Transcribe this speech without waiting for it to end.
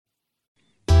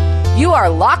You are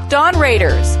Locked On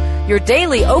Raiders, your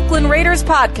daily Oakland Raiders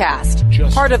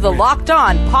podcast, part of the Locked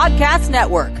On Podcast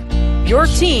Network. Your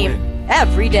team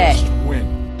every day.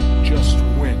 Just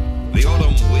win. The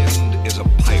autumn wind is a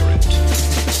pirate,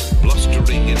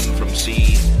 blustering in from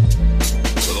sea.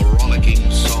 With a rollicking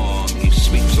song, he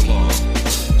sweeps along,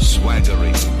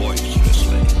 swaggering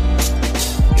boisterously.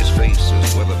 His face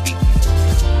is weather-beaten.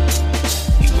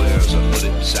 He wears a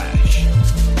hooded sash,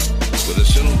 with a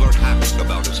silver hat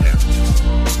about his head,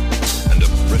 and a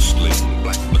bristling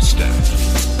black mustache.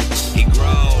 He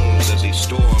growls as he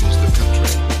storms the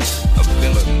country, a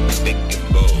villain big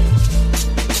and bold,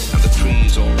 and the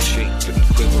trees all shake and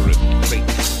quiver and quake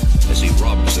as he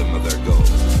robs them of their gold.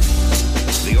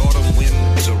 The autumn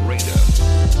wind is a raider,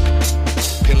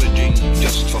 pillaging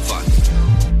just for fun.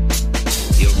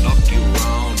 He'll knock you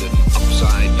round and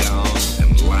upside down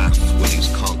and laugh when he's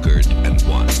conquered and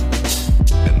won,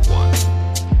 and won,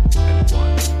 and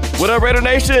won. What up, Raider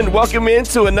Nation? Welcome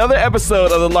into another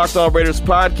episode of the Locked On Raiders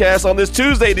podcast. On this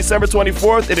Tuesday, December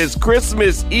 24th, it is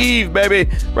Christmas Eve, baby,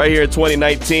 right here in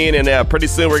 2019. And pretty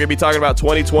soon we're going to be talking about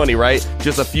 2020, right?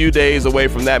 Just a few days away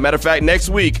from that. Matter of fact, next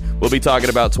week we'll be talking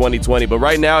about 2020. But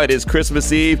right now it is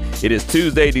Christmas Eve. It is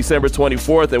Tuesday, December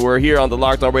 24th, and we're here on the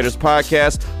Locked On Raiders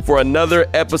podcast for another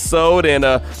episode. And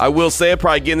I will say I'm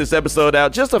probably getting this episode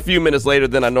out just a few minutes later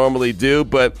than I normally do,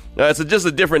 but it's just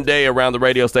a different day around the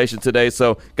radio station today,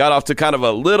 so got off to kind of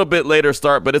a little bit later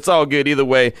start, but it's all good either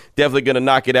way. Definitely going to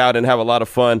knock it out and have a lot of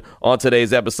fun on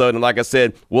today's episode. And like I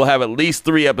said, we'll have at least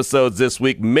 3 episodes this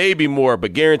week, maybe more,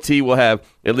 but guarantee we'll have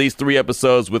at least 3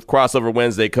 episodes with Crossover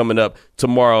Wednesday coming up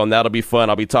tomorrow, and that'll be fun.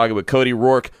 I'll be talking with Cody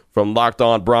Rourke from Locked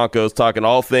On Broncos, talking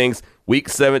all things Week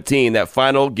 17, that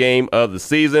final game of the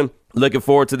season. Looking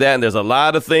forward to that, and there's a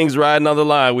lot of things riding on the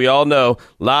line. We all know,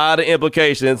 a lot of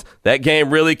implications. That game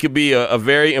really could be a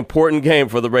very important game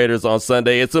for the Raiders on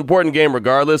Sunday. It's an important game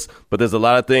regardless, but there's a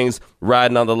lot of things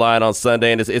riding on the line on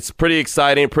Sunday, and it's pretty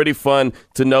exciting, pretty fun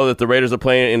to know that the Raiders are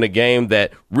playing in a game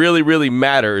that really, really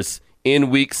matters in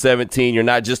Week 17. You're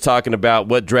not just talking about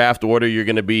what draft order you're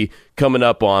going to be coming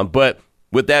up on, but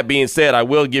with that being said, I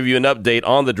will give you an update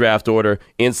on the draft order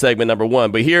in segment number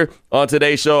 1. But here on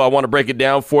today's show, I want to break it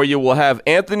down for you. We'll have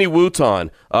Anthony Wooton.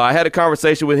 I had a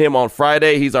conversation with him on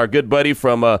Friday. He's our good buddy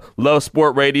from Love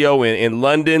Sport Radio in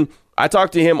London. I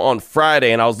talked to him on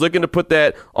Friday, and I was looking to put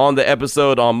that on the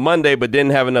episode on Monday, but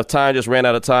didn't have enough time, just ran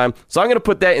out of time. So I'm going to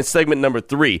put that in segment number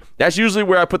 3. That's usually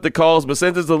where I put the calls, but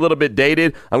since it's a little bit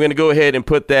dated, I'm going to go ahead and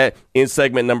put that in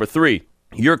segment number 3.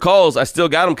 Your calls, I still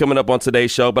got them coming up on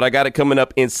today's show, but I got it coming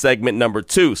up in segment number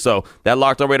 2. So that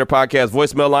Locked On Raider podcast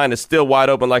voicemail line is still wide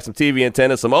open like some TV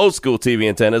antennas, some old school TV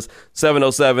antennas,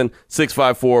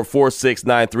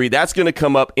 707-654-4693. That's going to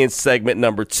come up in segment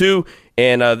number 2.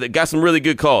 And got some really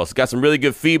good calls, got some really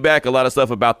good feedback, a lot of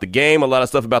stuff about the game, a lot of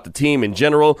stuff about the team in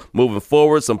general, moving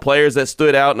forward, some players that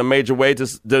stood out in a major way to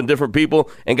different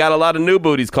people, and got a lot of new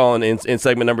booties calling in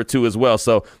segment number 2 as well.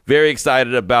 So very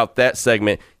excited about that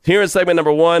segment. Here in segment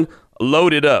number 1,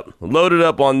 loaded up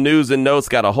on news and notes.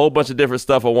 Got a whole bunch of different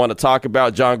stuff I want to talk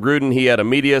about. Jon Gruden, he had a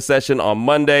media session on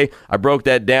Monday. I broke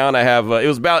that down. I have it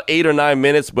was about 8 or 9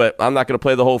 minutes, but I'm not going to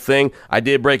play the whole thing. I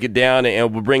did break it down,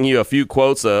 and we'll bring you a few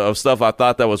quotes of stuff I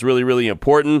thought that was really, really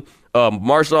important.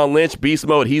 Marshawn Lynch, beast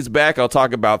mode, he's back. I'll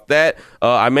talk about that.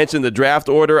 I mentioned the draft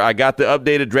order. I got the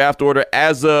updated draft order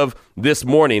as of this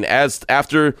morning. As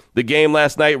after the game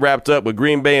last night wrapped up with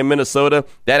Green Bay and Minnesota,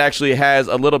 that actually has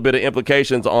a little bit of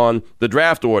implications on the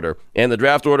draft order. And the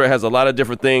draft order has a lot of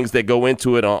different things that go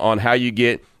into it on how you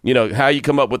get, how you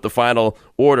come up with the final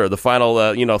order, the final,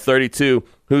 32,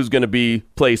 who's going to be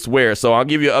placed where. So I'll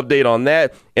give you an update on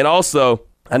that. And also,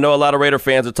 I know a lot of Raider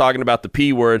fans are talking about the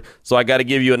P word, so I got to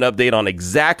give you an update on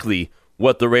exactly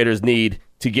what the Raiders need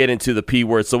to get into the P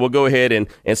word. So we'll go ahead and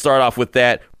start off with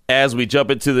that as we jump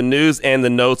into the news and the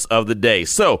notes of the day.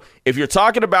 So if you're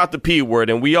talking about the P word,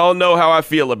 and we all know how I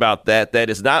feel about that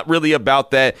it's not really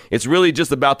about that. It's really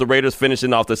just about the Raiders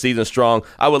finishing off the season strong.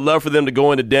 I would love for them to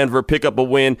go into Denver, pick up a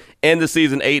win, end the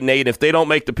season 8-8. If they don't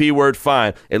make the P word,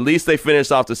 fine. At least they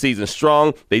finished off the season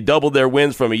strong. They doubled their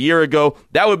wins from a year ago.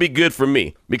 That would be good for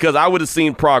me because I would have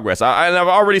seen progress. I've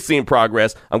already seen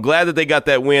progress. I'm glad that they got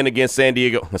that win against San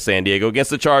Diego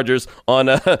against the Chargers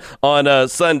on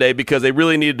Sunday because they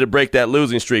really needed to break that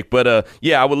losing streak. But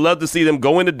I would love to see them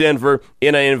go into Denver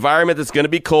in an environment that's going to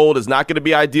be cold. It's not going to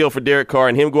be ideal for Derek Carr,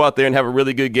 and him go out there and have a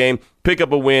really good game, pick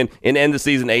up a win, and end the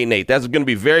season 8-8. That's going to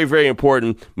be very, very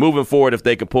important moving forward if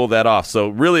they can pull that off. So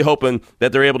really hoping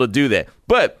that they're able to do that.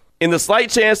 But in the slight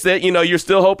chance that, you're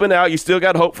still hoping out, you still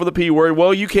got hope for the P word,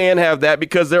 well, you can have that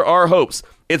because there are hopes.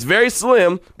 It's very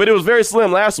slim, but it was very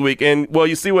slim last week. And, well,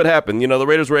 you see what happened. The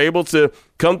Raiders were able to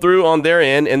come through on their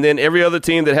end, and then every other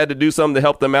team that had to do something to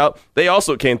help them out, they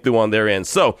also came through on their end.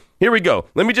 So here we go.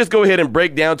 Let me just go ahead and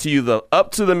break down to you the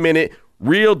up-to-the-minute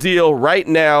real deal right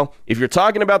now. If you're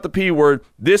talking about the P word,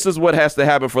 this is what has to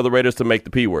happen for the Raiders to make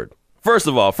the P word. First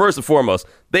and foremost,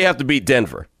 they have to beat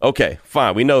Denver. Okay,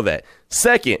 fine, we know that.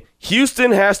 Second,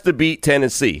 Houston has to beat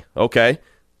Tennessee. Okay.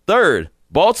 Third,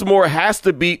 Baltimore has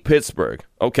to beat Pittsburgh.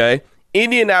 Okay.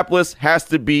 Indianapolis has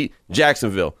to beat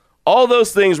Jacksonville. All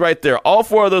those things right there, all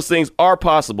four of those things are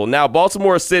possible. Now,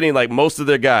 Baltimore is sitting like most of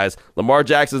their guys. Lamar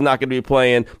Jackson's not going to be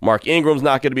playing. Mark Ingram's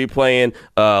not going to be playing.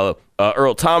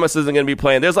 Earl Thomas isn't going to be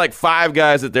playing. There's like 5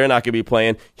 guys that they're not going to be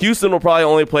playing. Houston will probably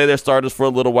only play their starters for a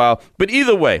little while. But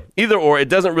either way, either or, it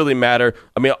doesn't really matter.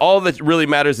 I mean, all that really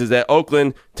matters is that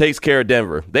Oakland takes care of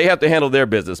Denver. They have to handle their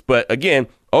business. But again,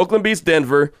 Oakland beats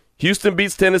Denver, Houston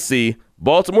beats Tennessee,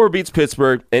 Baltimore beats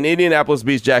Pittsburgh, and Indianapolis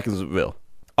beats Jacksonville.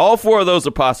 All 4 of those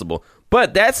are possible.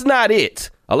 But that's not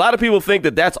it. A lot of people think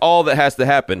that that's all that has to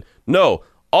happen. No.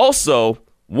 Also,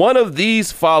 one of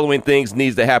these following things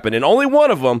needs to happen, and only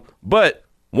one of them, but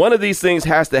one of these things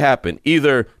has to happen.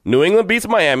 Either New England beats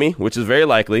Miami, which is very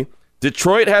likely,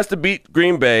 Detroit has to beat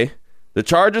Green Bay, the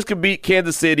Chargers could beat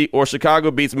Kansas City, or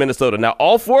Chicago beats Minnesota. Now,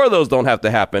 all 4 of those don't have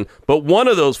to happen, but one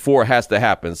of those 4 has to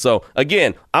happen. So,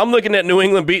 again, I'm looking at New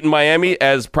England beating Miami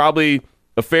as probably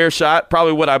a fair shot,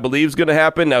 probably what I believe is going to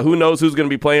happen. Now, who knows who's going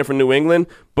to be playing for New England,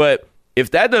 but if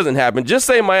that doesn't happen, just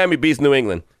say Miami beats New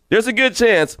England. There's a good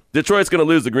chance Detroit's going to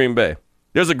lose to Green Bay.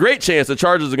 There's a great chance the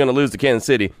Chargers are going to lose to Kansas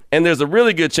City, and there's a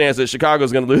really good chance that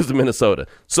Chicago's going to lose to Minnesota.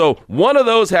 So one of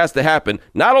those has to happen.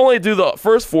 Not only do the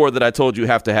first 4 that I told you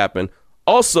have to happen,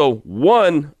 also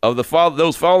one of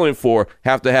those following 4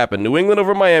 have to happen. New England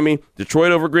over Miami,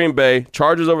 Detroit over Green Bay,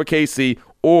 Chargers over KC,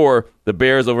 or the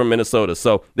Bears over Minnesota.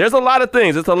 So there's a lot of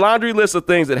things. It's a laundry list of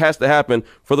things that has to happen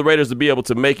for the Raiders to be able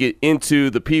to make it into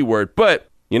the P word. But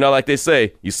like they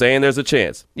say, you saying there's a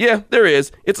chance. Yeah, there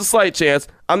is. It's a slight chance.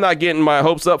 I'm not getting my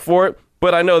hopes up for it,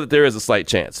 but I know that there is a slight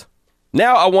chance.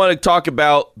 Now I want to talk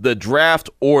about the draft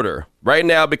order right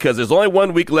now because there's only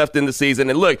 1 week left in the season.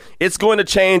 And look, it's going to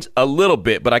change a little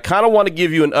bit, but I kind of want to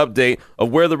give you an update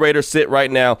of where the Raiders sit right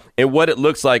now and what it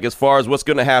looks like as far as what's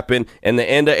going to happen in the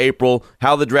end of April,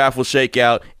 how the draft will shake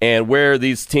out, and where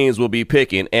these teams will be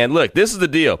picking. And look, this is the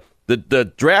deal.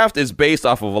 The draft is based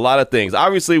off of a lot of things.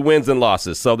 Obviously, wins and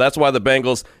losses. So that's why the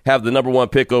Bengals have the number 1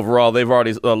 pick overall. They've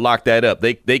already locked that up.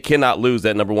 They cannot lose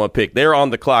that number 1 pick. They're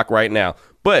on the clock right now.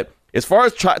 But as far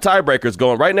as tiebreakers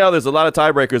going, right now there's a lot of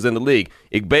tiebreakers in the league.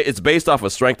 It's based off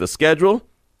of strength of schedule,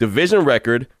 division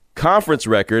record, conference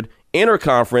record,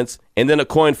 interconference, and then a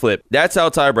coin flip. That's how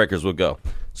tiebreakers will go.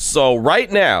 So right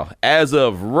now, as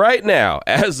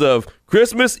of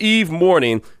Christmas Eve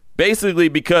morning, basically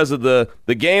because of the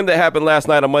game that happened last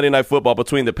night on Monday Night Football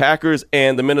between the Packers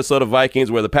and the Minnesota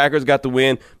Vikings, where the Packers got the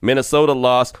win, Minnesota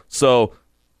lost. So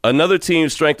another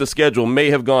team's strength of schedule may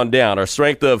have gone down, or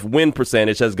strength of win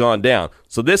percentage has gone down.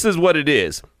 So this is what it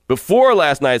is. Before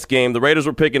last night's game, the Raiders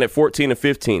were picking at 14 and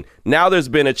 15. Now there's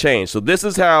been a change. So this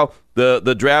is how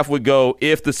the draft would go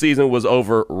if the season was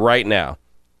over right now.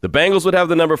 The Bengals would have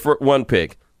the number 1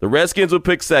 pick. The Redskins would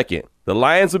pick 2nd. The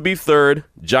Lions would be 3rd.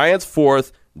 Giants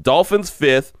 4th. Dolphins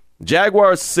 5th,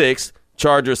 Jaguars 6th,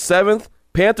 Chargers 7th,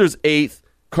 Panthers 8th,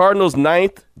 Cardinals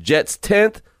 9th, Jets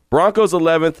 10th, Broncos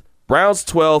 11th, Browns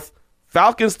 12th,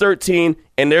 Falcons 13,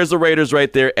 and there's the Raiders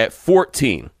right there at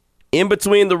 14. In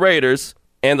between the Raiders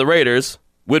and the Raiders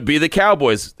would be the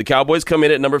Cowboys. The Cowboys come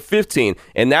in at number 15,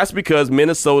 and that's because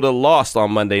Minnesota lost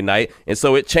on Monday night, and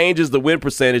so it changes the win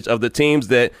percentage of the teams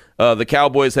that the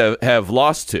Cowboys have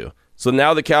lost to. So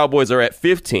now the Cowboys are at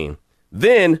 15.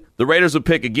 Then the Raiders would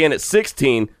pick again at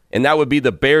 16, and that would be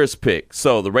the Bears pick.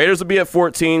 So the Raiders would be at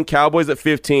 14, Cowboys at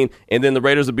 15, and then the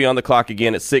Raiders would be on the clock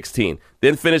again at 16.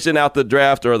 Then finishing out the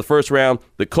draft or the first round,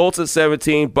 the Colts at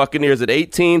 17, Buccaneers at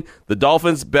 18, the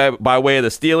Dolphins by way of the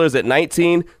Steelers at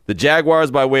 19, the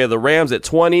Jaguars by way of the Rams at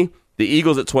 20, the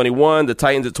Eagles at 21, the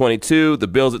Titans at 22, the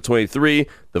Bills at 23,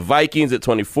 the Vikings at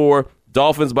 24,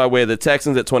 Dolphins by way of the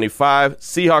Texans at 25,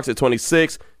 Seahawks at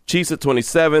 26, Chiefs at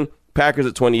 27, Packers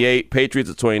at 28, Patriots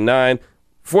at 29,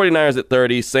 49ers at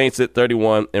 30, Saints at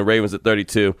 31, and Ravens at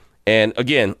 32. And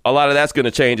again, a lot of that's going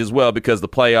to change as well because the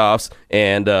playoffs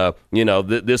and,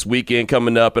 this weekend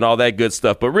coming up and all that good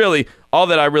stuff. But really, all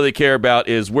that I really care about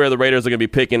is where the Raiders are going to be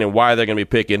picking and why they're going to be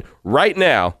picking. Right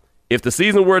now, if the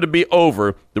season were to be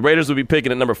over, the Raiders would be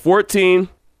picking at number 14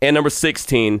 and number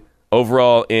 16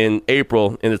 overall in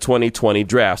April in the 2020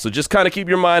 draft. So just kind of keep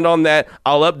your mind on that.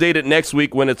 I'll update it next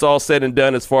week when it's all said and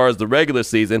done as far as the regular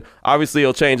season. Obviously,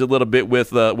 it'll change a little bit with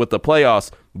the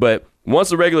playoffs, but once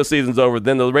the regular season's over,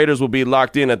 then the Raiders will be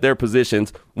locked in at their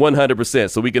positions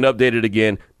 100%, so we can update it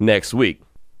again next week.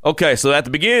 Okay, so at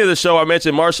the beginning of the show, I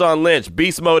mentioned Marshawn Lynch.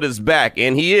 Beast mode is back,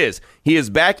 and he is. He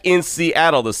is back in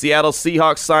Seattle. The Seattle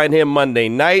Seahawks signed him Monday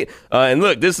night. And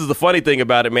look, this is the funny thing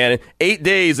about it, man. 8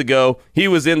 days ago, he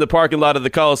was in the parking lot of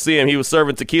the Coliseum. He was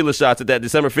serving tequila shots at that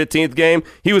December 15th game.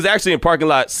 He was actually in parking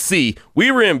lot C. We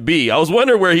were in B. I was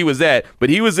wondering where he was at, but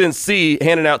he was in C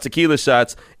handing out tequila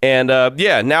shots. And,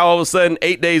 now all of a sudden,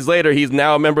 8 days later, he's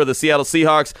now a member of the Seattle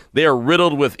Seahawks. They are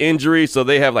riddled with injuries, so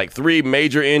they have like 3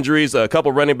 major injuries, a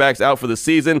couple running backs out for the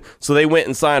season. So they went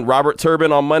and signed Robert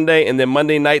Turbin on Monday, and then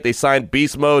Monday night they signed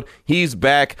Beast Mode. He's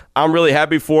back. I'm really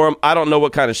happy for him. I don't know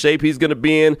what kind of shape he's going to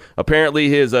be in. Apparently,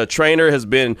 his trainer has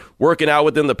been working out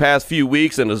with him the past few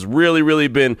weeks and has really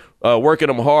been working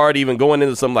him hard, even going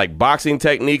into some like boxing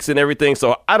techniques and everything.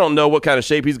 So I don't know what kind of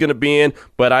shape he's going to be in,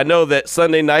 but I know that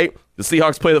Sunday night, the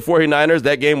Seahawks play the 49ers.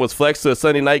 That game was flexed to a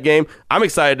Sunday night game. I'm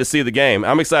excited to see the game.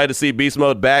 I'm excited to see Beast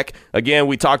Mode back. Again,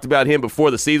 we talked about him before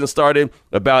the season started,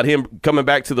 about him coming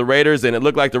back to the Raiders, and it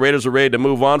looked like the Raiders were ready to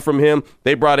move on from him.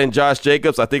 They brought in Josh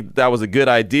Jacobs. I think that was a good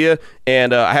idea,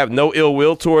 and I have no ill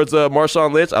will towards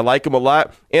Marshawn Lynch. I like him a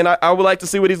lot, and I would like to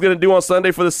see what he's going to do on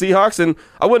Sunday for the Seahawks, and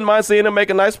I wouldn't mind seeing him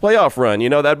make a nice playoff run. You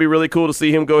know, that'd be really cool to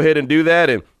see him go ahead and do that,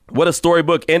 and what a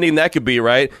storybook ending that could be,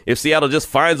 right? If Seattle just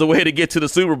finds a way to get to the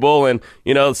Super Bowl and,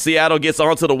 you know, Seattle gets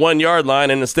onto the 1 yard line,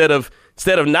 and instead of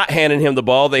not handing him the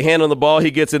ball, they hand him the ball,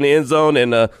 he gets in the end zone,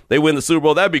 and they win the Super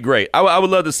Bowl. That'd be great. I would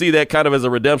love to see that kind of as a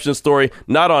redemption story,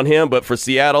 not on him, but for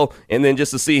Seattle, and then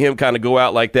just to see him kind of go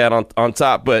out like that on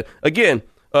top. But again,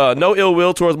 no ill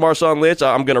will towards Marshawn Lynch.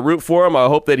 I'm going to root for him. I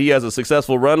hope that he has a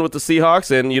successful run with the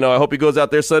Seahawks. And, you know, I hope he goes out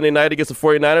there Sunday night against the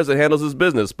 49ers and handles his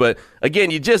business. But,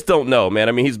 again, you just don't know, man.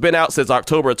 I mean, he's been out since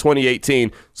October of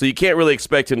 2018, so you can't really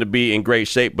expect him to be in great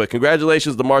shape. But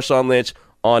congratulations to Marshawn Lynch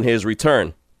on his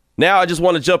return. Now I just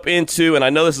want to jump into, and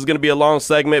I know this is going to be a long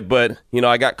segment, but, you know,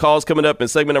 I got calls coming up in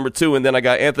segment number 2, and then I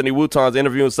got Anthony Wooton's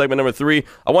interview in segment number 3.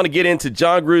 I want to get into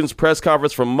Jon Gruden's press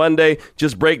conference from Monday,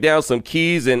 just break down some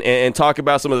keys and talk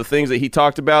about some of the things that he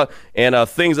talked about and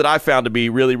things that I found to be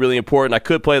really important. I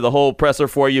could play the whole presser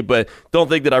for you, but don't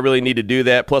think that I really need to do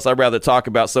that. Plus, I'd rather talk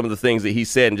about some of the things that he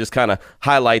said and just kind of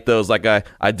highlight those like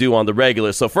I do on the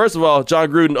regular. So first of all,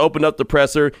 Jon Gruden opened up the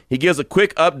presser. He gives a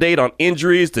quick update on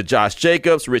injuries to Josh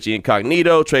Jacobs, Richie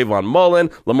Incognito, Trayvon Mullen,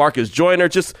 LaMarcus Joyner,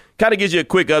 just kind of gives you a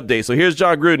quick update. So here's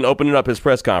Jon Gruden opening up his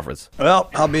press conference. Well,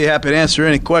 I'll be happy to answer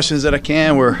any questions that I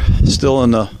can. We're still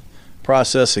in the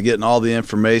process of getting all the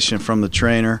information from the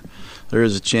trainer. There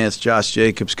is a chance Josh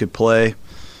Jacobs could play.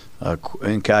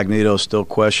 Incognito is still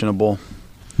questionable.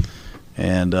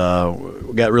 And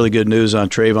we got really good news on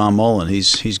Trayvon Mullen.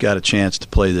 He's got a chance to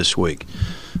play this week.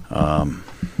 And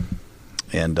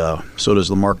so does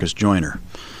LaMarcus Joyner.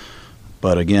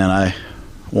 But again, I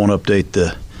won't update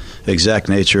the exact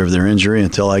nature of their injury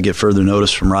until I get further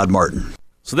notice from Rod Martin.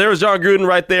 So there was Jon Gruden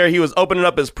right there. He was opening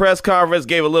up his press conference,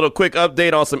 gave a little quick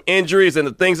update on some injuries and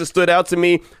the things that stood out to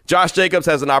me. Josh Jacobs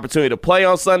has an opportunity to play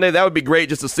on Sunday. That would be great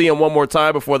just to see him one more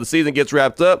time before the season gets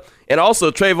wrapped up. And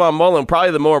also Trayvon Mullen, probably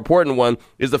the more important one,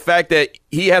 is the fact that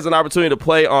he has an opportunity to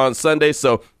play on Sunday.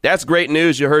 So that's great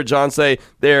news. You heard John say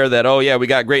there that, oh, yeah, we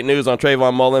got great news on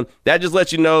Trayvon Mullen. That just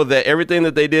lets you know that everything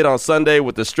that they did on Sunday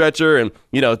with the stretcher and,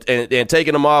 you know, and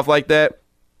taking him off like that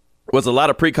was a lot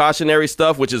of precautionary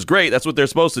stuff, which is great. That's what they're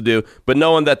supposed to do. But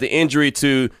knowing that the injury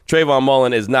to Trayvon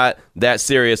Mullen is not that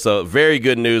serious, so very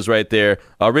good news right there.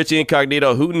 Richie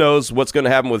Incognito, who knows what's going to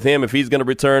happen with him if he's going to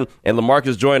return. And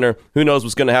LaMarcus Joyner, who knows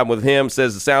what's going to happen with him.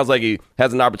 Says it sounds like he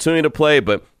has an opportunity to play,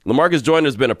 but LaMarcus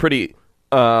Joyner's been a pretty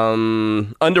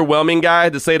underwhelming guy,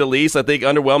 to say the least. I think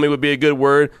underwhelming would be a good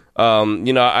word.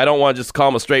 You know, I don't want to just call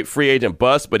him a straight free agent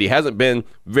bust, but he hasn't been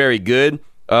very good.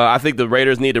 I think the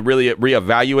Raiders need to really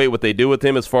reevaluate what they do with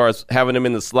him as far as having him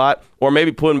in the slot or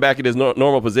maybe put him back in his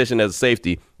normal position as a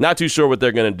safety. Not too sure what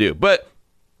they're going to do. But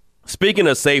speaking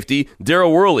of safety,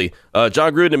 Daryl Worley,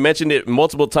 Jon Gruden mentioned it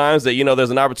multiple times that, you know, there's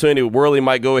an opportunity where Worley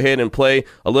might go ahead and play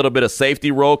a little bit of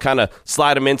safety role, kind of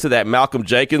slide him into that Malcolm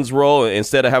Jenkins role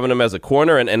instead of having him as a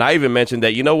corner. And I even mentioned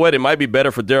that, you know what, it might be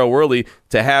better for Daryl Worley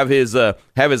to have his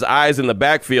eyes in the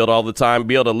backfield all the time,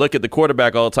 be able to look at the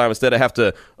quarterback all the time instead of have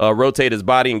to rotate his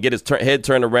body and get his head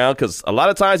turned around, because a lot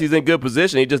of times he's in good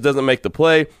position. He just doesn't make the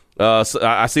play. So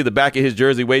I see the back of his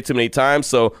jersey way too many times.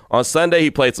 So on Sunday,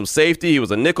 he played some safety. He was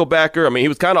a nickel backer. I mean, he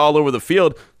was kind of all over the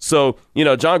field. So,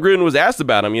 John Gruden was asked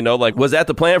about him, was that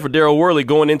the plan for Daryl Worley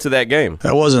going into that game?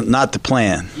 That wasn't not the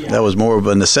plan. That was more of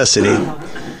a necessity.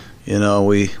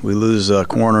 We lose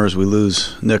corners, we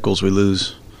lose nickels, we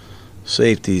lose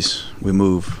safeties, we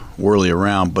move Worley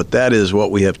around. But that is what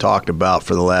we have talked about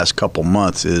for the last couple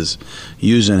months, is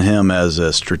using him as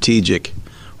a strategic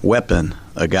weapon,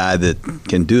 a guy that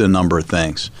can do a number of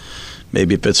things.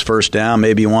 Maybe if it's first down,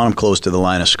 maybe you want him close to the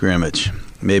line of scrimmage.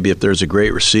 Maybe if there's a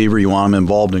great receiver, you want him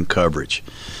involved in coverage.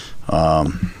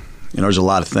 There's a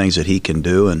lot of things that he can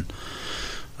do, and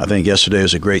I think yesterday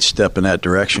was a great step in that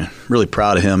direction. Really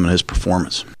proud of him and his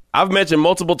performance. I've mentioned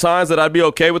multiple times that I'd be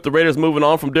okay with the Raiders moving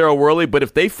on from Daryl Worley, but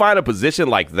if they find a position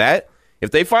like that, if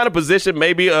they find a position,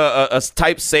 maybe a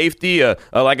type safety,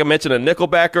 like I mentioned, a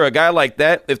nickelbacker, a guy like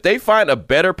that, if they find a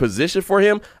better position for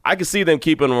him, I can see them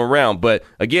keeping him around. But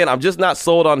again, I'm just not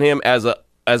sold on him as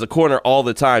a corner all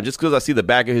the time, just because I see the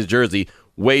back of his jersey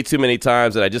way too many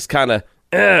times, and I just kind of,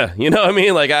 you know what I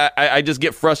mean? Like I just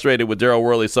get frustrated with Daryl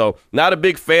Worley. So not a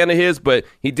big fan of his, but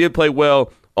he did play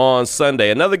well on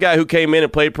Sunday. Another guy who came in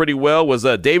and played pretty well was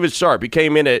David Sharp. He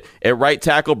came in at right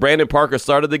tackle. Brandon Parker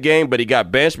started the game, but he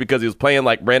got benched because he was playing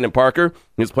like Brandon Parker.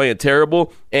 He was playing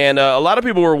terrible. And a lot of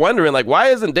people were wondering, like, why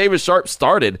isn't David Sharp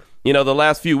started, the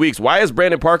last few weeks? Why has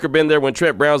Brandon Parker been there when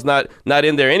Trent Brown's not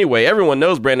in there anyway? Everyone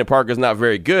knows Brandon Parker's not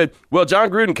very good. Well, John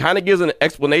Gruden kind of gives an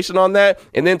explanation on that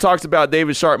and then talks about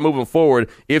David Sharp moving forward,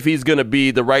 if he's going to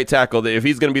be the right tackle, if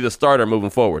he's going to be the starter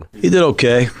moving forward. He did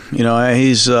okay. He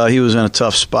was in a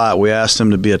tough spot. We asked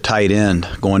him to be a tight end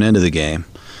going into the game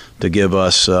to give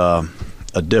us a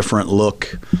different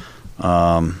look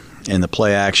in the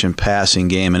play-action passing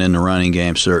game and in the running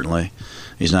game, certainly.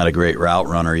 He's not a great route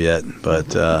runner yet, but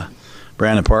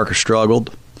Brandon Parker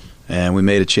struggled, and we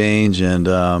made a change, and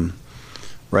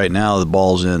right now the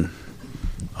ball's in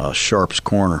Sharp's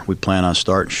corner. We plan on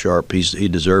starting Sharp. He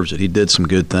deserves it. He did some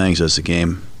good things as the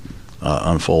game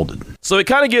unfolded. So it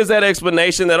kind of gives that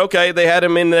explanation that, okay, they had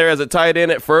him in there as a tight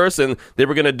end at first, and they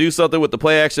were going to do something with the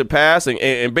play-action pass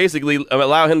and basically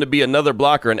allow him to be another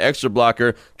blocker, an extra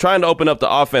blocker, trying to open up the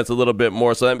offense a little bit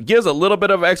more. So that gives a little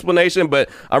bit of explanation, but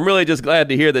I'm really just glad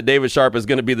to hear that David Sharp is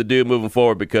going to be the dude moving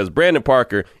forward, because Brandon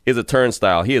Parker is a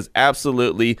turnstile. He is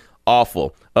absolutely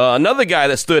awful. Another guy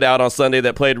that stood out on Sunday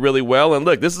that played really well, and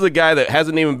look, this is a guy that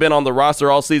hasn't even been on the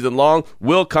roster all season long,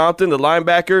 Will Compton, the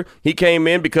linebacker. He came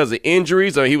in because of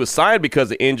injuries, or he was signed because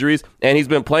of injuries, and he's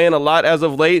been playing a lot as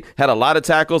of late, had a lot of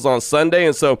tackles on Sunday,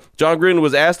 and so John Gruden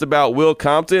was asked about Will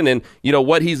Compton and,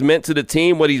 what he's meant to the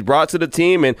team, what he's brought to the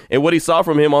team, and what he saw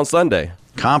from him on Sunday.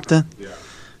 Compton? Yeah.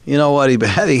 You know what? He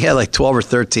had like 12 or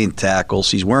 13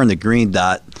 tackles. He's wearing the green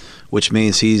dot, which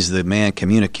means he's the man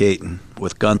communicating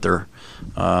with Gunther,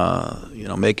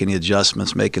 making the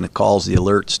adjustments, making the calls, the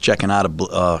alerts, checking out of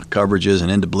coverages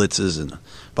and into blitzes and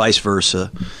vice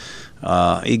versa.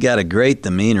 He got a great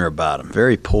demeanor about him,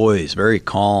 very poised, very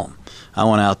calm. I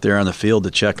went out there on the field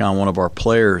to check on one of our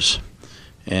players,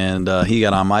 and he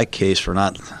got on my case for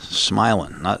not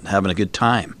smiling, not having a good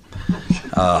time.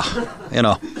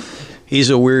 He's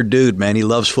a weird dude, man. He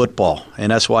loves football,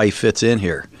 and that's why he fits in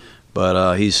here.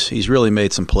 But he's really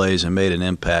made some plays and made an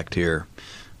impact here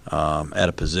at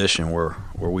a position where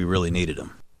we really needed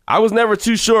him. I was never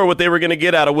too sure what they were going to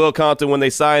get out of Will Compton when they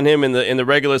signed him in the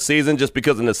regular season, just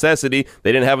because of necessity.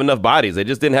 They didn't have enough bodies. They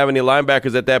just didn't have any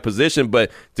linebackers at that position.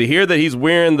 But to hear that he's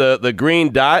wearing the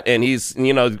green dot and he's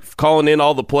calling in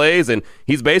all the plays, and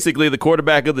he's basically the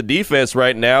quarterback of the defense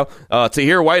right now.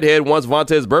 Tahir Whitehead, once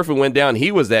Vontaze Burfict went down,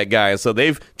 he was that guy. And so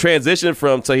they've transitioned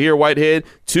from Tahir Whitehead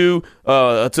to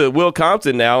Will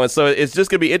Compton now. And so it's just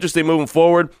going to be interesting moving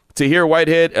forward. Tahir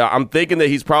Whitehead, I'm thinking that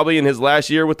he's probably in his last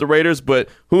year with the Raiders, but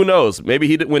who knows?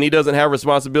 Maybe when he doesn't have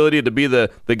responsibility to be the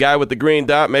guy with the green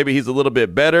dot, maybe he's a little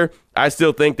bit better. I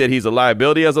still think that he's a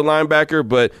liability as a linebacker,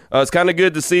 but it's kind of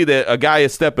good to see that a guy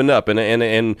is stepping up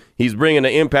and he's bringing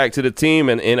an impact to the team.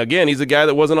 And again, he's a guy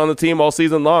that wasn't on the team all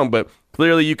season long, but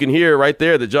clearly you can hear right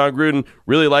there that John Gruden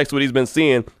really likes what he's been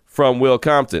seeing from Will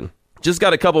Compton. Just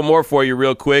got a couple more for you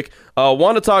real quick.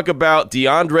 Want to talk about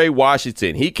DeAndre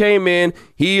Washington. He came in.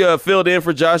 He filled in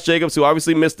for Josh Jacobs, who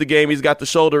obviously missed the game. He's got the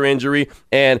shoulder injury.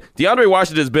 And DeAndre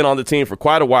Washington has been on the team for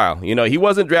quite a while. He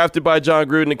wasn't drafted by John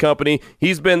Gruden and company.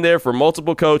 He's been there for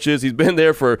multiple coaches. He's been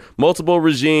there for multiple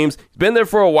regimes. He's been there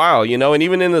for a while, and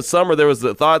even in the summer there was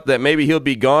the thought that maybe he'll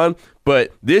be gone.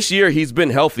 But this year, he's been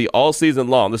healthy all season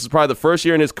long. This is probably the first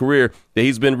year in his career that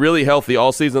he's been really healthy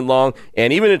all season long.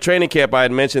 And even in training camp, I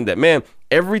had mentioned that, man,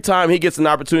 every time he gets an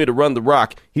opportunity to run the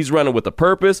rock, he's running with a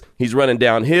purpose. He's running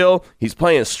downhill. He's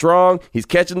playing strong. He's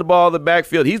catching the ball in the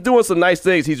backfield. He's doing some nice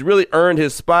things. He's really earned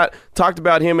his spot. Talked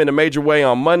about him in a major way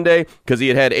on Monday because he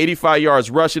had 85 yards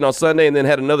rushing on Sunday and then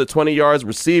had another 20 yards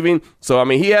receiving. So, I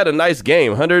mean, he had a nice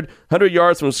game. 100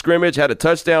 yards from scrimmage, had a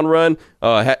touchdown run,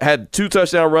 had 2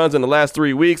 touchdown runs in the last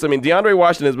 3 weeks. I mean, DeAndre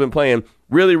Washington has been playing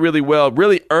really, really well,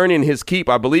 really earning his keep.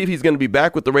 I believe he's going to be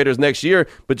back with the Raiders next year.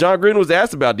 But John Gruden was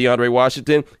asked about DeAndre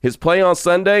Washington, his play on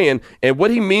Sunday, and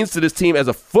what he means to this team as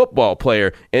a football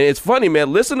player. And it's funny,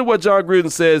 man. Listen to what John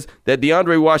Gruden says that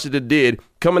DeAndre Washington did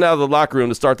coming out of the locker room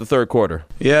to start the third quarter.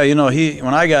 Yeah, you know,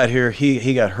 when I got here,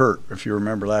 he got hurt, if you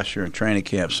remember, last year in training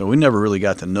camp. So we never really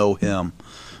got to know him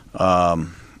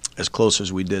as close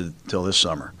as we did till this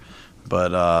summer.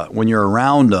 But when you're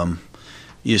around him,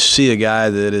 you see a guy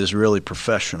that is really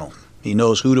professional. He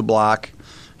knows who to block.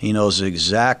 He knows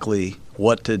exactly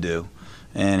what to do.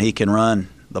 And he can run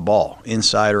the ball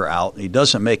inside or out. He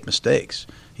doesn't make mistakes.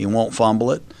 He won't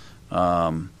fumble it.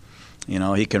 You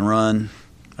know, he can run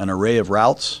an array of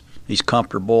routes. He's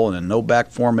comfortable in a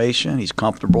no-back formation. He's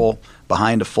comfortable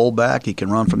behind a fullback. He can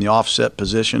run from the offset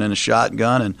position in a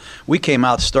shotgun. And we came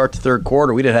out to start the third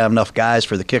quarter. We didn't have enough guys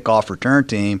for the kickoff return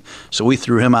team, so we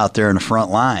threw him out there in the front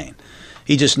line.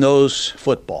 He just knows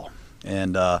football,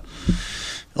 and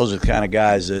those are the kind of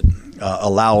guys that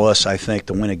allow us, I think,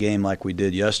 to win a game like we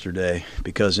did yesterday.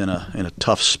 Because in a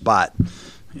tough spot,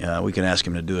 we can ask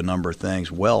him to do a number of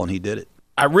things well, and he did it.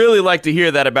 I really like to hear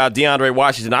that about DeAndre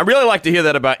Washington. I really like to hear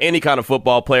that about any kind of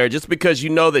football player, just because you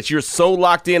know that you're so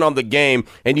locked in on the game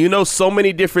and you know so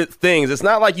many different things. It's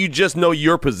not like you just know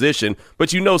your position,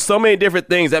 but you know so many different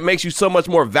things that makes you so much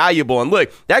more valuable. And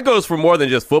look, that goes for more than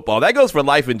just football. That goes for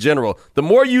life in general. The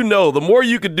more you know, the more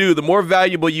you can do, the more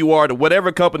valuable you are to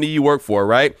whatever company you work for,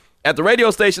 right? At the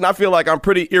radio station, I feel like I'm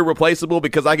pretty irreplaceable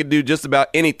because I can do just about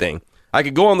anything. I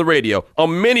could go on the radio,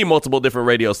 on multiple different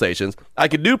radio stations. I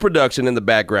could do production in the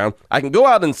background. I can go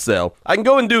out and sell. I can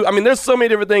go and do, there's so many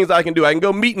different things I can do. I can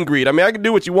go meet and greet. I can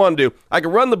do what you want to do. I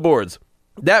can run the boards.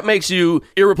 That makes you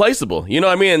irreplaceable. You know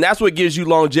what I mean? And that's what gives you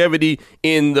longevity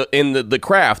in the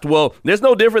craft. Well, there's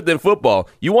no different than football.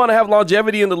 You want to have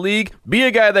longevity in the league? Be a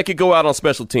guy that could go out on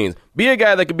special teams. Be a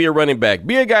guy that can be a running back.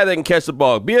 Be a guy that can catch the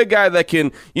ball. Be a guy that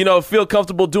can, feel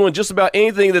comfortable doing just about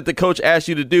anything that the coach asks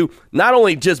you to do. Not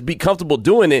only just be comfortable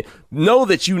doing it, know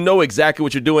that you know exactly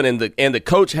what you're doing, and the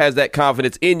coach has that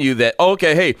confidence in you that,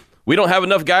 okay, hey, we don't have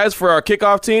enough guys for our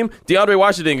kickoff team. DeAndre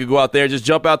Washington could go out there and just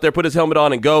jump out there, put his helmet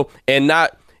on and go, and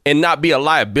not be a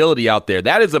liability out there.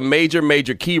 That is a major,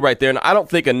 major key right there. And I don't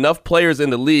think enough players in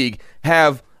the league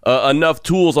have enough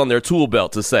tools on their tool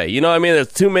belt to say. You know what I mean?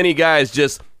 There's too many guys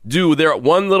just do their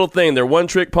one little thing. They're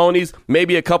one-trick ponies,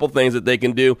 maybe a couple things that they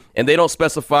can do, and they don't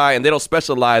specify and they don't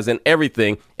specialize in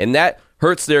everything. And that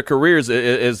hurts their careers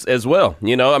as well.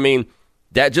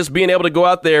 That just being able to go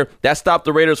out there, that stopped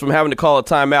the Raiders from having to call a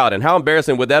timeout. And how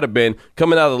embarrassing would that have been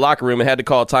coming out of the locker room and had to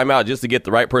call a timeout just to get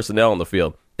the right personnel on the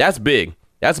field? That's big.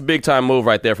 That's a big-time move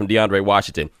right there from DeAndre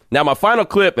Washington. Now, my final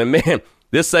clip, and man,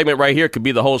 this segment right here could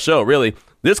be the whole show, really.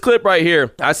 This clip right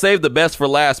here, I saved the best for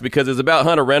last because it's about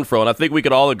Hunter Renfrow, and I think we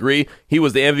could all agree he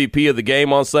was the MVP of the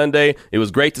game on Sunday. It was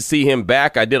great to see him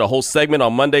back. I did a whole segment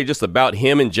on Monday just about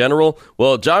him in general.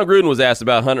 Well, John Gruden was asked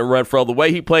about Hunter Renfrow, the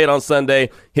way he played on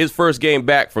Sunday, his first game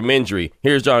back from injury.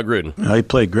 Here's John Gruden. He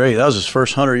played great. That was his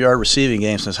first 100-yard receiving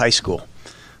game since high school.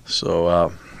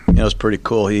 So, it was pretty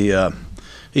cool.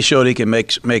 He showed he can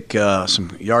make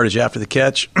some yardage after the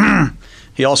catch.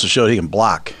 He also showed he can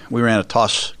block. We ran a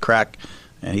toss crack,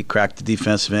 and he cracked the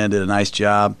defensive end, did a nice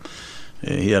job.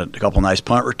 He had a couple nice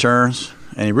punt returns,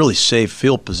 and he really saved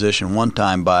field position one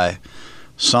time by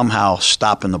somehow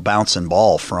stopping the bouncing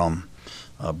ball from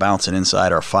bouncing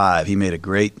inside our 5. He made a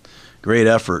great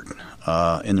effort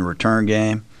in the return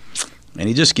game, and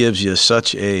he just gives you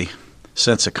such a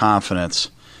sense of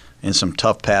confidence in some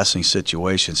tough passing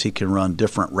situations. He can run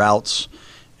different routes,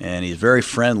 and he's very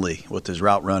friendly with his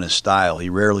route running style. He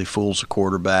rarely fools a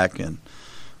quarterback, and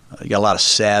he got a lot of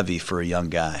savvy for a young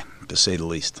guy, to say the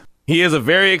least. He is a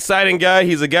very exciting guy.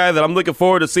 He's a guy that I'm looking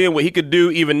forward to seeing what he could do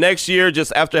even next year,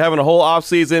 just after having a whole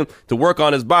offseason to work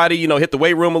on his body, hit the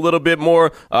weight room a little bit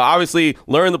more, obviously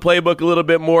learn the playbook a little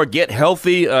bit more, get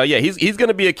healthy. He's going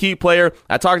to be a key player.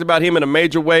 I talked about him in a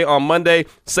major way on Monday,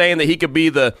 saying that he could be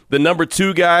the number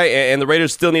 2 guy, and the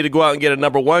Raiders still need to go out and get a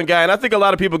number 1 guy. And I think a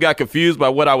lot of people got confused by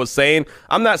what I was saying.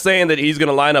 I'm not saying that he's going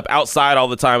to line up outside all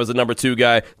the time as a number 2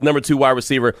 guy, number 2 wide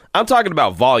receiver. I'm talking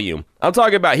about volume. I'm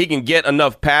talking about he can get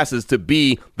enough passes to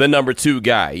be the number 2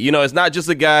 guy. You know, it's not just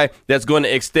a guy that's going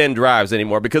to extend drives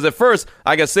anymore, because at first,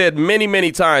 like I said many,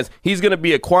 many times, he's going to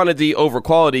be a quantity over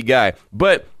quality guy,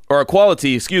 or a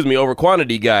quality, over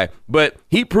quantity guy. But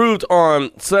he proved on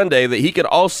Sunday that he could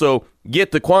also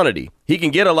get the quantity. He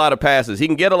can get a lot of passes. He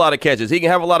can get a lot of catches. He can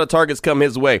have a lot of targets come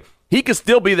his way. He could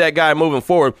still be that guy moving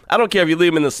forward. I don't care if you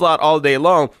leave him in the slot all day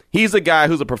long. He's a guy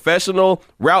who's a professional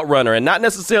route runner, and not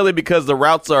necessarily because the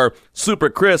routes are super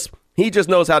crisp. He just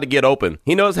knows how to get open.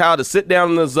 He knows how to sit down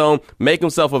in the zone, make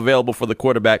himself available for the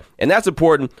quarterback, and that's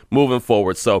important moving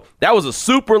forward. So that was a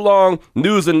super long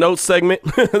news and notes segment.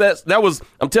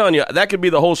 I'm telling you, that could be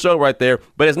the whole show right there,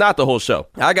 but it's not the whole show.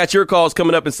 I got your calls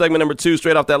coming up in segment number 2,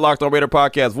 straight off that Locked On Raider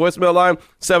podcast voicemail line,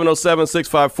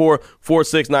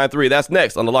 707-654-4693. That's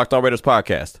next on the Locked On Raiders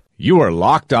podcast. You are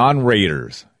Locked On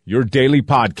Raiders, your daily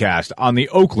podcast on the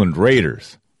Oakland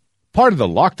Raiders. Part of the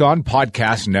Locked On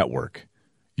Podcast Network.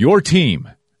 Your team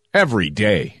every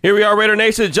day. Here we are, Raider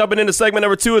Nation, jumping into segment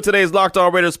number 2 of today's Locked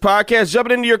On Raiders podcast.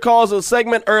 Jumping into your calls a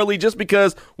segment early just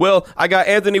because, well, I got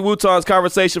Anthony Wooton's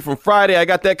conversation from Friday. I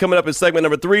got that coming up in segment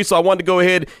number 3, so I wanted to go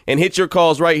ahead and hit your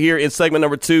calls right here in segment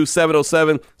number 2,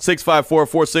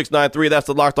 707-654-4693. That's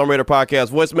the Locked On Raider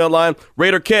podcast voicemail line.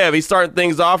 Raider Kev, he's starting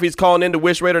things off. He's calling in to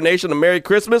wish Raider Nation a Merry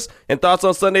Christmas and thoughts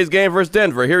on Sunday's game versus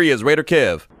Denver. Here he is, Raider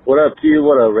Kev. What up, Q?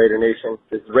 What up, Raider Nation?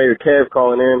 This is Raider Kev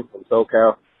calling in from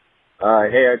SoCal.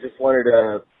 Hey, I just wanted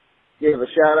to give a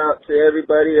shout-out to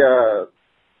everybody,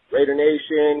 Raider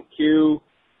Nation, Q,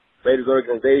 Raiders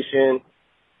organization.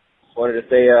 Just wanted to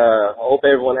say I hope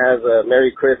everyone has a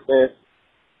Merry Christmas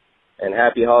and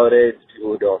Happy Holidays.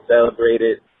 People who don't celebrate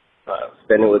it,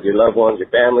 spend it with your loved ones, your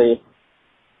family.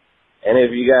 And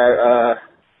if you got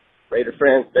Raider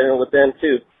friends, spend it with them,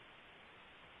 too.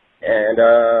 And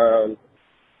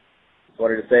just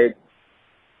wanted to say,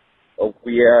 hope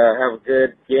we have a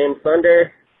good game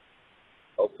Sunday.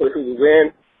 Hopefully we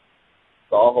win.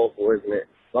 It's all hopeful, isn't it?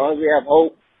 As long as we have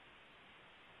hope,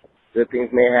 good things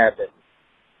may happen.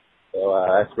 So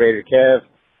that's Raider Kev,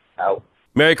 out.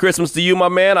 Merry Christmas to you, my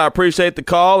man. I appreciate the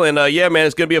call. And, yeah, man,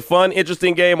 it's going to be a fun,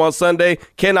 interesting game on Sunday.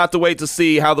 Cannot wait to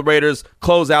see how the Raiders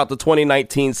close out the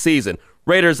 2019 season.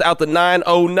 Raiders out to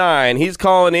 909. He's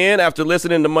calling in after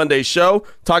listening to Monday's show,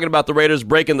 talking about the Raiders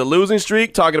breaking the losing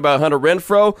streak, talking about Hunter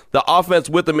Renfrow, the offense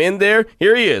with him in there.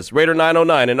 Here he is, Raider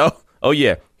 909. And, oh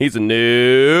yeah, he's a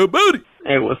new booty.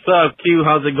 Hey, what's up, Q?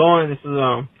 How's it going? This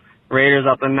is Raiders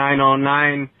out to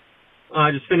 909.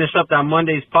 I just finished up that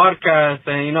Monday's podcast,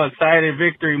 and, excited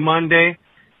victory Monday.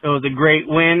 It was a great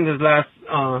win this last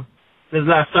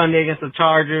Sunday against the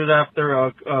Chargers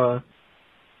after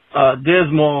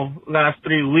dismal last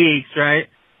 3 weeks, right?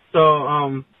 So,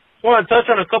 I want to touch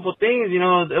on a couple things. It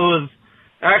was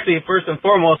actually, first and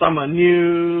foremost, I'm a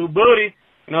new booty.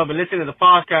 I've been listening to the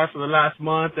podcast for the last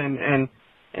month, and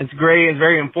it's great. It's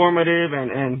very informative,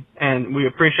 and we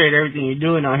appreciate everything you're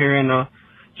doing out here. And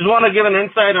just want to give an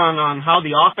insight on how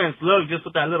the offense looked, just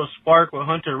with that little spark with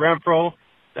Hunter Renfrow.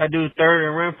 That dude, third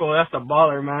and Renfrow, that's a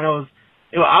baller, man.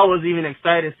 I was even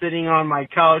excited sitting on my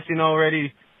couch,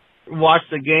 ready watch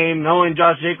the game, knowing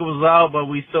Josh Jacobs was out, but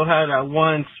we still had that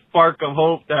one spark of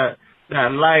hope, that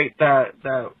light, that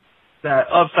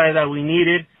upside that we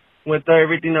needed with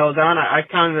everything that was on. I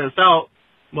counted us out,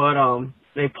 but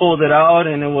they pulled it out,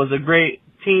 and it was a great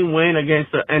team win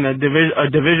against a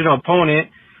divisional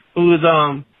opponent who's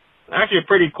actually a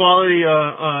pretty quality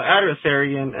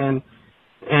adversary, and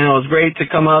it was great to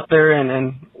come out there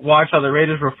and watch how the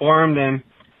Raiders performed, and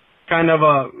kind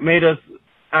of made us,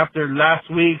 after last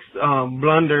week's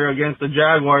blunder against the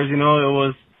Jaguars, it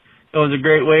was a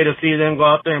great way to see them go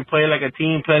out there and play like a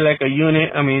team, play like a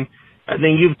unit. I mean, I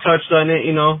think you've touched on it,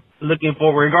 looking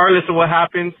forward, regardless of what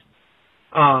happens,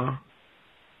 how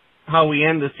we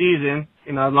end the season,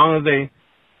 as long as they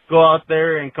go out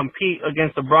there and compete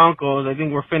against the Broncos, I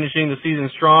think we're finishing the season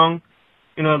strong.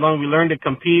 As long as we learn to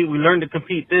compete,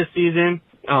 this season.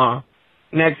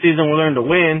 Next season we'll learn to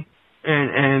win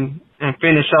and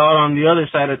finish out on the other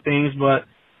side of things. But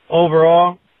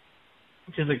overall,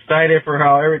 just excited for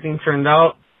how everything turned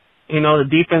out. The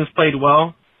defense played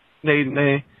well.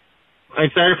 I'm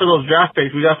excited for those draft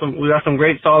picks. We got some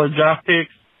great solid draft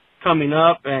picks coming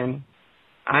up, and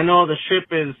I know the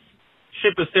ship is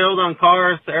sailed on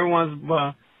cars. Everyone's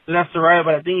left to right,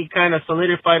 but I think he kind of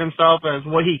solidified himself as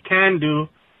what he can do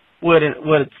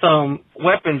with some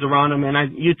weapons around him.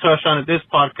 And you touched on it this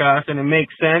podcast, and it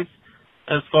makes sense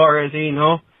as far as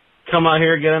come out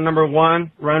here, get a number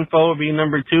 1, Renfrow be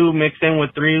number 2, mix in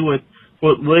with 3 with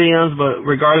Williams. But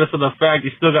regardless of the fact,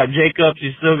 you still got Jacobs,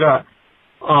 you still got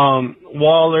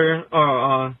Waller,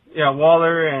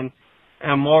 and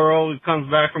and Morrow comes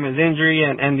back from his injury,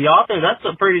 and the offense, that's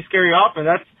a pretty scary offense.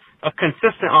 That's a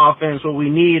consistent offense, what we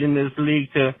need in this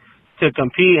league to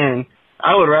compete. And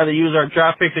I would rather use our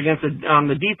draft picks on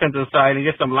the defensive side and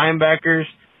get some linebackers.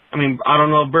 I mean, I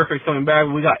don't know if Burfict's coming back,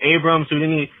 but we got Abrams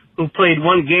who played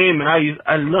one game, and I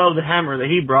love the hammer that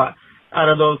he brought. Out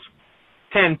of those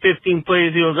 10, 15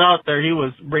 plays he was out there, he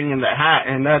was bringing the hat,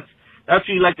 and that's what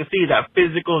you like to see, that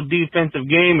physical defensive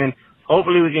game, and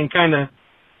hopefully we can kind of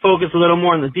focus a little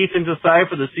more on the defensive side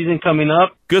for the season coming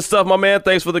up. Good stuff, my man.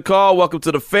 Thanks for the call. Welcome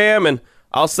to the fam, and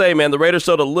I'll say, man, the Raiders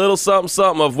showed a little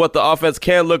something of what the offense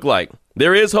can look like.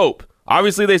 There is hope.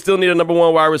 Obviously, they still need a number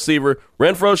one wide receiver.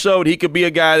 Renfrow showed he could be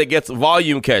a guy that gets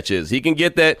volume catches. He can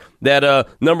get that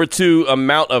number two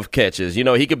amount of catches. You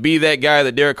know, he could be that guy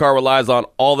that Derek Carr relies on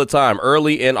all the time,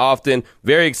 early and often.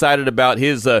 Very excited about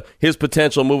his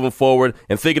potential moving forward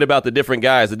and thinking about the different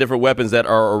guys, the different weapons that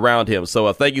are around him.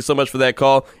 So thank you so much for that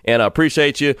call, and I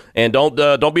appreciate you. And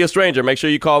don't be a stranger. Make sure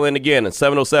you call in again at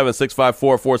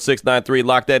 707-654-4693.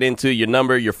 Lock that into your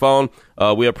number, your phone.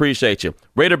 We appreciate you.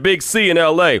 Raider Big C in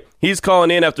L.A. He's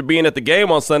calling in after being at the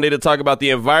game on Sunday to talk about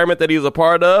the environment that he's a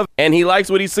part of, and he likes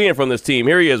what he's seeing from this team.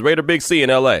 Here he is, Raider Big C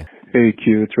in L.A. Hey,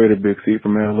 Q, it's Raider Big C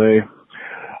from L.A.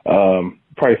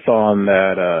 Probably saw on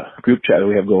that group chat that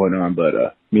we have going on, but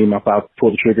me and my pop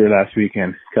pulled the trigger last week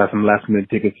and got some last-minute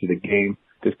tickets to the game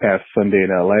this past Sunday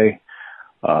in L.A.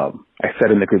 I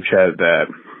said in the group chat that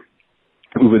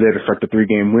we were there to start the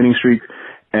 3-game winning streak,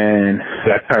 and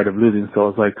got tired of losing, so I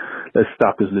was like, let's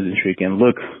stop this losing streak. And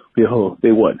look, behold,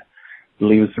 they won.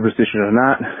 Believe it's superstition or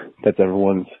not, that's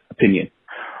everyone's opinion.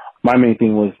 My main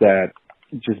thing was that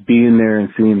just being there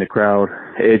and seeing the crowd,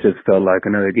 it just felt like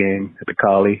another game at the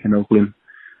Collie in Oakland.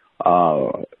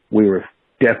 We were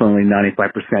definitely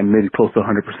 95%, maybe close to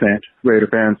 100% Raider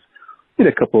fans. Did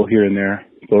a couple here and there,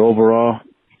 but overall,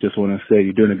 just want to say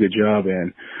you're doing a good job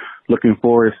and looking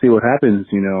forward to see what happens.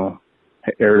 You know,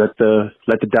 or let the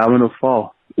dominoes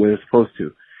fall where it's supposed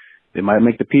to. They might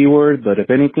make the P word, but if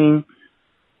anything,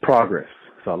 progress.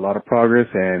 So a lot of progress,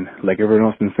 and like everyone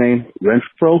else been saying,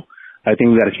 Renfrow, I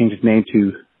think we got to change his name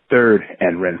to Third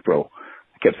and Renfrow.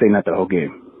 I kept saying that the whole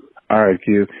game. All right,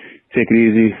 Q, take it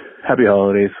easy. Happy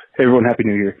holidays. Everyone, Happy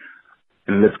New Year.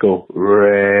 And let's go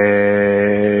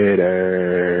Raiders.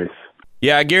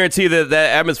 Yeah, I guarantee that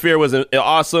atmosphere was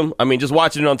awesome. I mean, just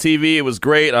watching it on TV, it was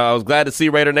great. I was glad to see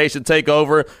Raider Nation take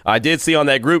over. I did see on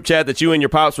that group chat that you and your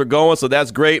pops were going, so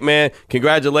that's great, man.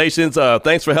 Congratulations.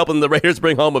 Thanks for helping the Raiders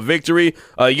bring home a victory.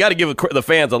 You got to give the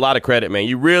fans a lot of credit, man.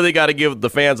 You really got to give the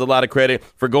fans a lot of credit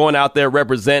for going out there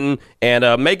representing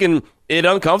and making it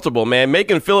uncomfortable, man.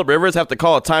 Making Phillip Rivers have to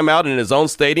call a timeout in his own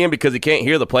stadium because he can't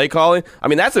hear the play calling. I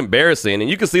mean, that's embarrassing, and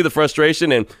you can see the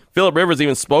frustration, and Phillip Rivers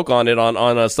even spoke on it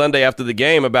on a Sunday after the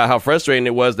game about how frustrating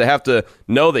it was to have to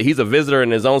know that he's a visitor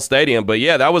in his own stadium. But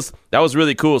yeah, that was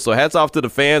really cool. So hats off to the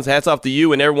fans, hats off to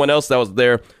you and everyone else that was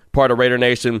there, part of Raider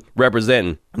Nation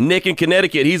representing. Nick in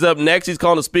Connecticut, he's up next. He's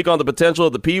calling to speak on the potential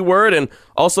of the P word and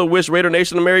also wish Raider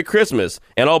Nation a Merry Christmas.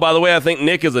 And oh, by the way, I think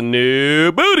Nick is a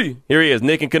new booty. Here he is,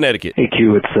 Nick in Connecticut. Hey,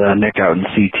 Q, it's Nick out in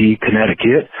CT,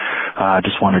 Connecticut. I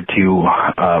just wanted to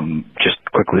just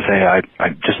quickly say I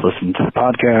just listened to the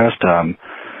podcast.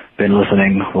 Been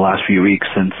listening the last few weeks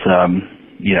since, the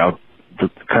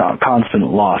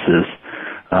constant losses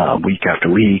week after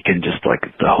week and just like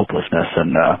the hopelessness.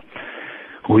 And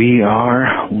we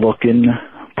are looking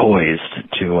poised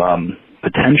to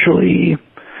potentially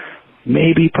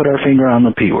maybe put our finger on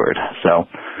the P word. So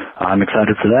I'm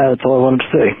excited for that. That's all I wanted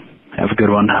to say. Have a good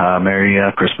one. Merry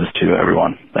Christmas to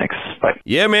everyone. Thanks. Bye.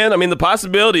 Yeah, man. I mean, the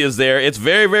possibility is there. It's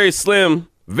very, very slim.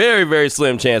 Very, very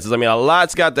slim chances. I mean, a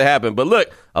lot's got to happen. But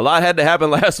look, a lot had to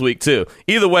happen last week, too.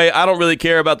 Either way, I don't really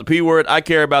care about the P word. I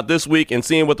care about this week and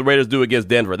seeing what the Raiders do against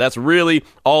Denver. That's really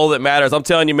all that matters. I'm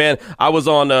telling you, man, I was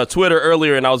on Twitter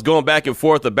earlier, and I was going back and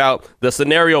forth about the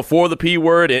scenario for the P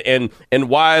word and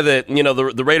why that,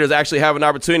 the Raiders actually have an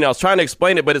opportunity. I was trying to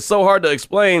explain it, but it's so hard to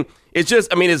explain. It's just,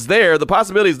 it's there. The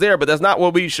possibility is there, but that's not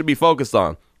what we should be focused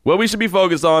on. What we should be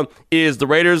focused on is the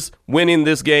Raiders winning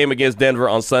this game against Denver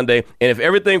on Sunday. And if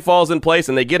everything falls in place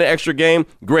and they get an extra game,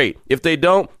 great. If they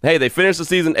don't, hey, they finish the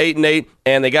season 8-8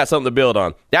 and they got something to build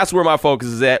on. That's where my focus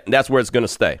is at, and that's where it's going to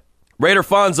stay. Raider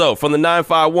Fonzo from the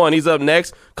 951, he's up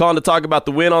next, calling to talk about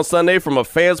the win on Sunday from a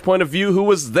fan's point of view who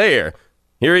was there.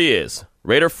 Here he is,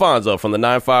 Raider Fonzo from the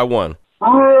 951.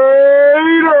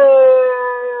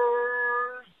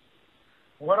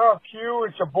 What up, Q?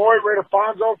 It's your boy, Raider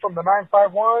Fonzo from the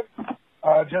 951.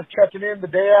 Just checking in the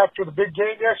day after the big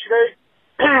game yesterday.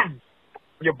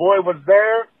 Your boy was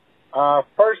there.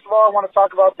 First of all, I want to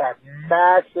talk about that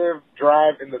massive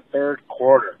drive in the third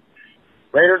quarter.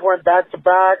 Raiders went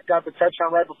back-to-back, got the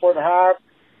touchdown right before the half.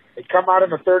 They come out in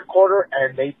the third quarter,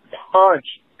 and they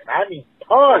punched, and I mean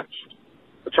punched,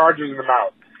 the Chargers in the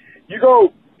mouth. You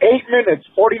go 8 minutes,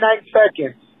 49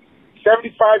 seconds,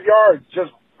 75 yards,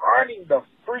 just running the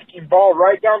freaking ball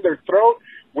right down their throat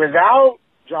without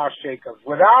Josh Jacobs,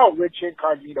 without Rich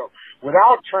Incognito,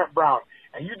 without Trent Brown,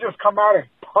 and you just come out and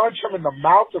punch them in the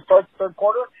mouth to start the third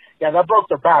quarter. Yeah, that broke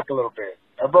their back a little bit.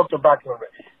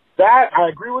 That, I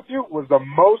agree with you, was the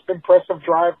most impressive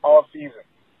drive all season.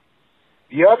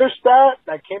 The other stat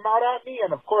that came out at me,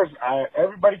 and of course,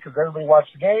 everybody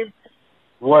watched the game,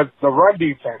 was the run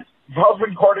defense.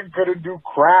 Melvin Gordon couldn't do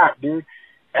crap, dude.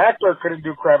 Eckler couldn't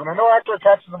do crap. And I know Eckler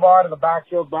catches the ball out of the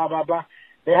backfield, blah, blah, blah.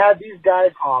 They had these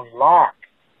guys on lock.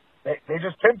 They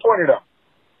just pinpointed them.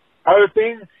 Other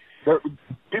thing, the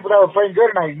people that were playing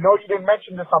good, and I know you didn't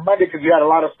mention this on Monday because you had a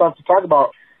lot of stuff to talk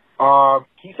about.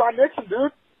 Keyshawn Nixon,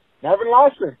 dude. Nevin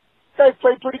Lawson. These guys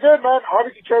played pretty good, man.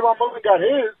 Obviously, Trayvon Mullen got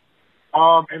his.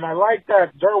 And I like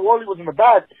that Darryl Worley was in the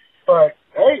back. But,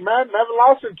 hey, man, Nevin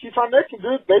Lawson, Keyshawn Nixon,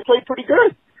 dude, they played pretty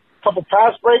good. Couple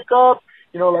pass breakups.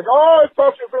 Like, oh, it's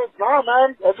tough defense. Nah,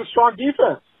 man, that's a strong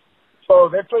defense. So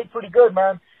they played pretty good,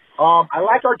 man. I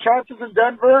like our chances in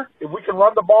Denver. If we can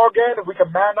run the ball again, if we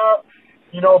can man up,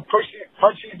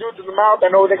 punch these dudes in the mouth. I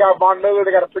know they got Von Miller.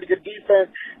 They got a pretty good defense.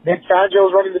 Nick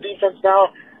Fangio's running the defense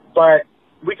now. But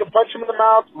we can punch them in the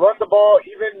mouth, run the ball.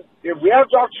 Even if we have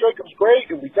Josh Jacobs, great.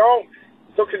 If we don't,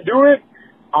 still can do it.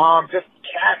 Just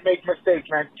can't make mistakes,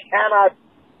 man. Cannot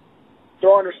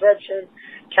throw interceptions.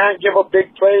 Can't give up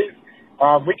big plays.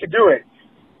 We can do it.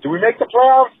 Do we make the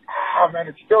playoffs? Man,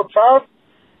 it's still tough.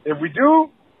 If we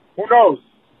do, who knows?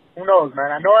 Who knows,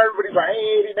 man? I know everybody's like,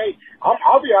 hey, 8-8.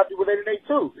 I'll be happy with 8-8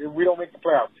 too if we don't make the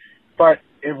playoffs. But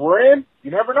if we're in,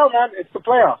 you never know, man. It's the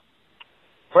playoffs.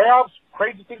 Playoffs,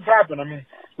 crazy things happen. I mean,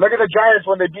 look at the Giants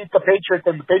when they beat the Patriots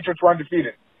and the Patriots were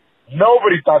undefeated.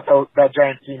 Nobody thought that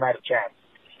Giants team had a chance.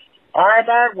 All right,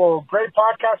 man. Well, great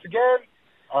podcast again.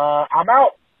 I'm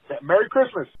out. Merry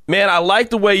Christmas. Man, I like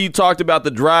the way you talked about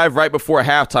the drive right before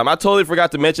halftime. I totally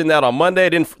forgot to mention that on Monday. I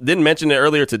didn't mention it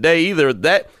earlier today either.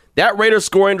 That Raiders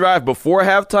scoring drive before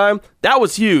halftime, that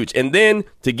was huge. And then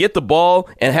to get the ball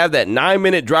and have that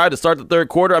 9-minute drive to start the third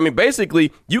quarter, I mean,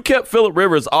 basically, you kept Phillip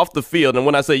Rivers off the field. And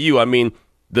when I say you, I mean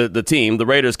the team, the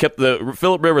Raiders, kept the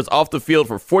Phillip Rivers off the field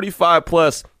for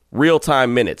 45-plus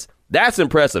real-time minutes. That's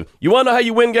impressive. You want to know how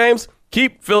you win games?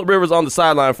 Keep Phillip Rivers on the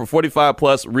sideline for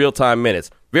 45-plus real-time minutes.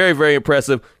 Very, very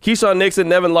impressive. Keyshawn Nixon,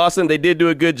 Nevin Lawson, they did do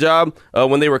a good job.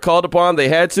 When they were called upon, they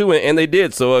had to, and they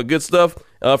did. So good stuff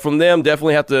from them.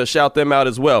 Definitely have to shout them out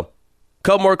as well.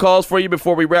 Couple more calls for you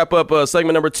before we wrap up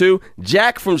segment number 2.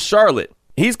 Jack from Charlotte.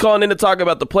 He's calling in to talk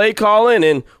about the play calling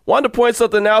and wanted to point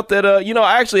something out that,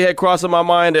 I actually had crossing my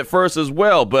mind at first as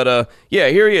well. But,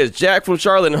 here he is, Jack from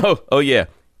Charlotte. Oh, yeah.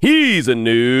 He's a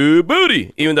new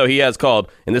booty, even though he has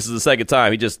called, and this is the second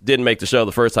time. He just didn't make the show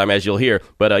the first time, as you'll hear.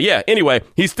 But, anyway,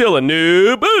 he's still a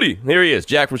new booty. Here he is,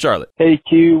 Jack from Charlotte. Hey,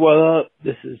 Q, what up?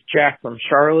 This is Jack from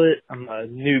Charlotte. I'm a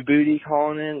new booty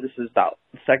calling in. This is about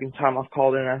the second time I've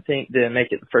called in, I think. Didn't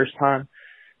make it the first time.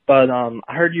 But I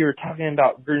heard you were talking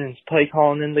about Gruden's play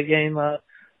calling in the game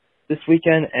this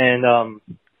weekend, and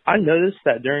I noticed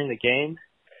that during the game,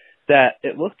 that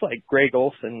it looked like Greg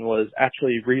Olsen was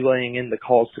actually relaying in the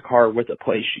calls to Carr with a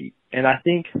play sheet. And I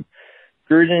think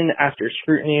Gruden, after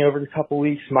scrutiny over the couple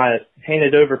weeks, might have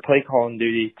handed over play calling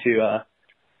duty to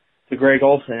Greg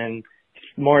Olsen, and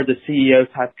more the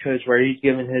CEO type coach where he's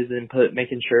giving his input,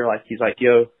 making sure he's like,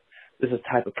 yo, this is the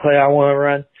type of play I want to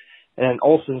run. And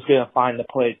Olsen's going to find the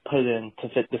play to put in to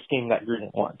fit the scheme that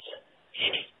Gruden wants.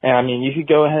 And I mean, you could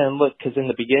go ahead and look, because in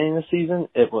the beginning of the season,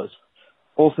 it was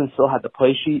Olsen still had the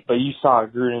play sheet, but you saw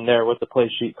Gruden there with the play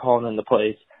sheet calling in the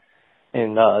plays.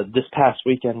 And this past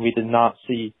weekend, we did not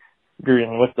see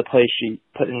Gruden with the play sheet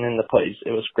putting in the plays.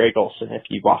 It was Greg Olsen if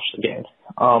you watched the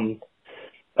game.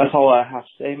 That's all I have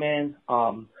to say, man.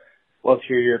 Love to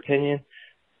hear your opinion.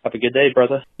 Have a good day,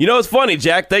 brother. It's funny,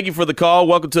 Jack. Thank you for the call.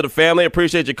 Welcome to the family.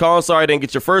 Appreciate you calling. Sorry I didn't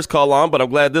get your first call on, but I'm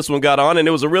glad this one got on, and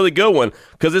it was a really good one.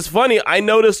 Because it's funny, I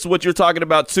noticed what you're talking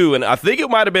about, too, and I think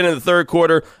it might have been in the third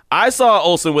quarter. I saw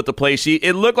Olsen with the play sheet.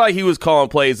 It looked like he was calling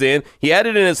plays in. He had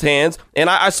it in his hands, and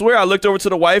I swear I looked over to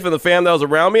the wife and the fam that was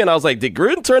around me, and I was like, did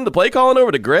Gruden turn the play calling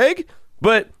over to Greg?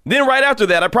 But then right after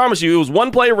that, I promise you, it was one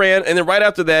play ran, and then right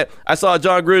after that, I saw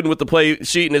John Gruden with the play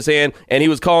sheet in his hand, and he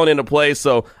was calling in a play.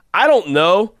 So I don't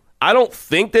know. I don't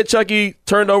think that Chucky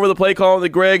turned over the play calling to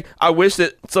Greg. I wish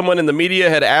that someone in the media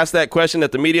had asked that question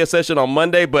at the media session on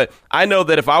Monday, but I know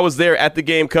that if I was there at the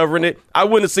game covering it, I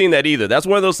wouldn't have seen that either. That's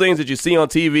one of those things that you see on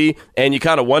TV and you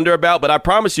kind of wonder about, but I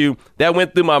promise you that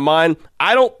went through my mind.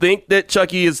 I don't think that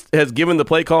Chucky has given the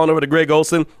play calling over to Greg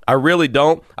Olsen. I really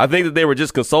don't. I think that they were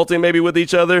just consulting maybe with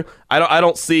each other. I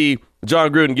don't see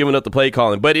Jon Gruden giving up the play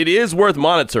calling, but it is worth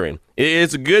monitoring.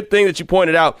 It's a good thing that you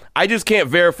pointed out. I just can't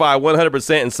verify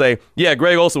 100% and say, yeah,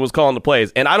 Greg Olsen was calling the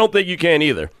plays, and I don't think you can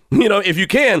either. If you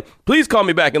can, please call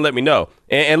me back and let me know.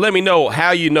 And let me know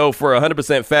how you know for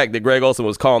 100% fact that Greg Olsen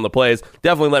was calling the plays.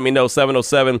 Definitely let me know,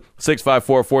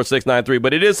 707-654-4693.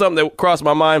 But it is something that crossed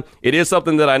my mind. It is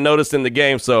something that I noticed in the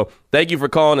game. So thank you for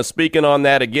calling and speaking on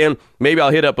that again. Maybe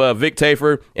I'll hit up Vic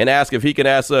Tafur and ask if he can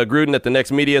ask Gruden at the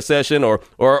next media session, or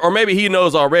maybe he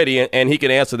knows already and he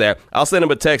can answer that. I'll send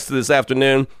him a text this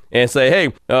afternoon and say,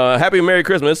 hey, happy Merry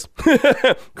Christmas,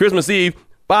 Christmas Eve.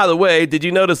 By the way, did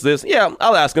you notice this? Yeah,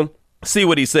 I'll ask him, see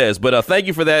what he says. But thank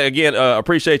you for that. Again,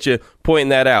 appreciate you pointing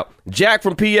that out. Jack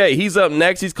from PA, he's up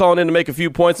next. He's calling in to make a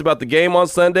few points about the game on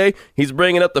Sunday. He's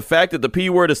bringing up the fact that the P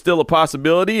word is still a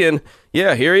possibility. And,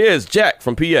 yeah, here he is, Jack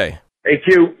from PA. Hey,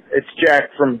 Q, it's Jack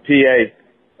from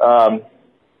PA.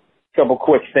 Couple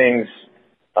quick things.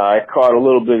 I caught a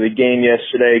little bit of the game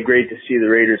yesterday. Great to see the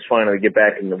Raiders finally get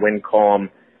back in the win column.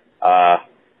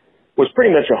 Was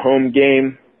pretty much a home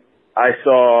game. I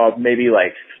saw maybe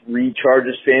like 3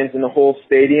 Chargers fans in the whole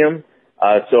stadium.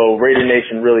 So Raider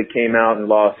Nation really came out in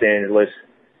Los Angeles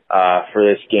for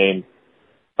this game.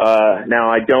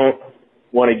 Now, I don't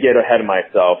want to get ahead of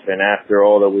myself, and after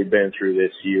all that we've been through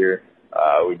this year,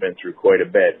 we've been through quite a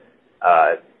bit.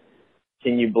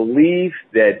 Can you believe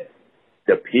that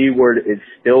the P word is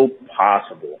still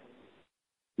possible?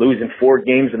 Losing 4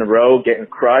 games in a row, getting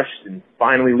crushed, and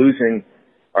finally losing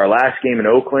our last game in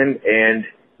Oakland, and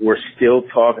we're still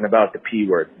talking about the P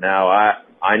word. Now,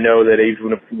 I know that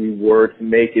even if we were to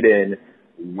make it in,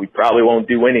 we probably won't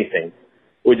do anything,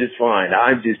 which is fine.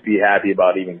 I'd just be happy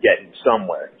about even getting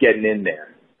somewhere, getting in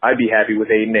there. I'd be happy with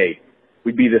 8-8.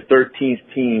 We'd be the 13th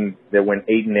team that went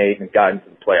 8-8 and got into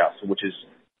the playoffs, which is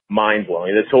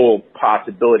mind-blowing. This whole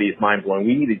possibility is mind-blowing.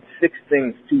 We needed 6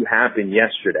 things to happen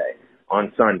yesterday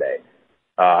on Sunday,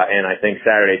 and I think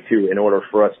Saturday too, in order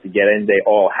for us to get in. They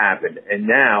all happened. And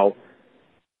now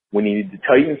we need the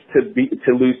Titans to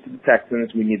lose to the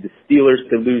Texans. We need the Steelers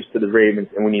to lose to the Ravens,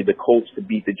 and we need the Colts to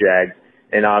beat the Jags.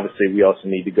 And obviously, we also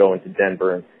need to go into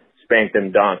Denver and spank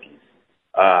them donkeys.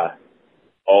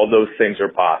 All those things are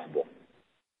possible,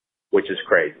 which is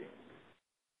crazy.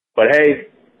 But hey,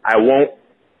 I won't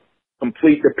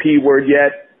complete the P word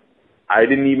yet. I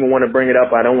didn't even want to bring it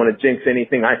up. I don't want to jinx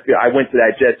anything. I went to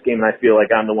that Jets game, and I feel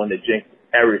like I'm the one that jinxed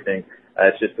everything.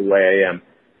 That's just the way I am.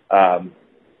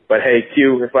 But hey,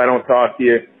 Q, if I don't talk to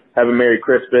you, have a Merry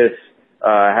Christmas,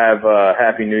 have a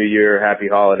Happy New Year, Happy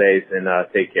Holidays, and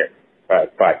take care. All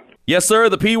right, bye. Yes, sir,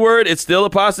 the P word, it's still a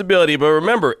possibility. But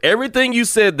remember, everything you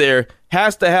said there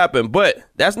has to happen. But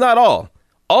that's not all.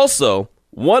 Also,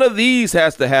 one of these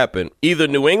has to happen. Either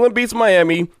New England beats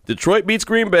Miami, Detroit beats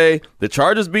Green Bay, the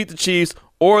Chargers beat the Chiefs,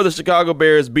 or the Chicago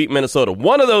Bears beat Minnesota.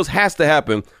 One of those has to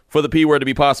happen for the P word to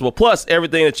be possible, plus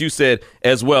everything that you said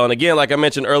as well. And again, like I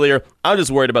mentioned earlier, I'm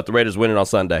just worried about the Raiders winning on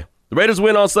Sunday. The Raiders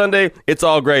win on Sunday, it's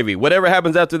all gravy. Whatever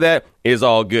happens after that is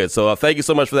all good. So thank you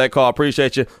so much for that call. I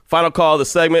appreciate you. Final call of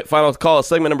segment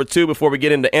number 2 before we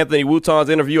get into Anthony Wooton's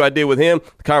interview I did with him.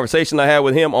 The conversation I had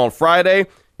with him on Friday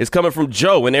is coming from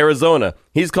Joe in Arizona.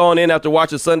 He's calling in after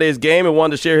watching Sunday's game and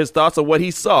wanted to share his thoughts on what he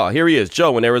saw. Here he is,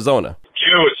 Joe in Arizona.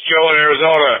 It's Joe in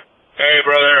Arizona. Hey,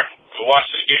 brother, I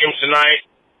watched the game tonight,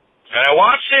 and I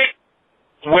watched it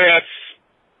with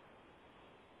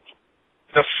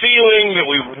the feeling that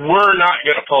we were not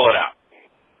going to pull it out.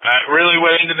 I really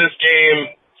went into this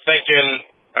game thinking,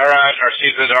 all right, our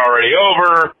season's already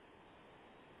over,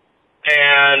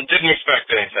 and didn't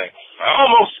expect anything. I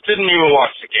almost didn't even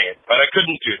watch the game, but I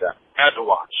couldn't do that. Had to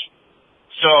watch.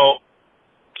 So,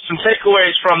 some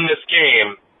takeaways from this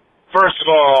game. First of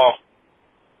all,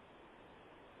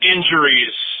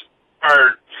 injuries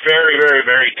are very, very,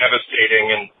 very devastating,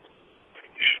 and,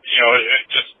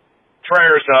 just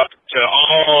prayers up to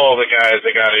all the guys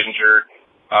that got injured,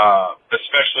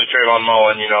 especially Trayvon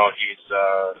Mullen. He's,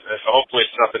 hopefully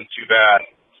it's nothing too bad.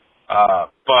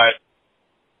 But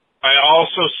I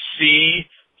also see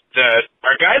that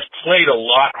our guys played a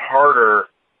lot harder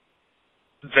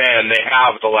than they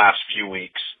have the last few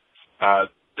weeks.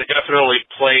 They definitely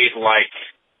played like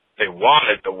they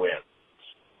wanted to win.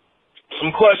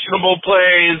 Some questionable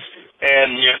plays,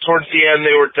 and towards the end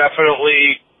they were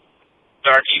definitely,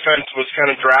 our defense was kind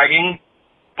of dragging,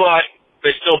 but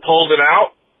they still pulled it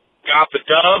out, got the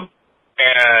dub,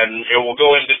 and we'll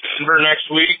go into Denver next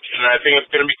week, and I think it's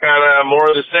going to be kind of more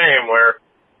of the same, where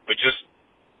we just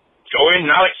go in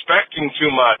not expecting too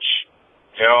much.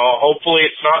 Hopefully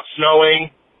it's not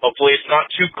snowing, hopefully it's not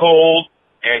too cold,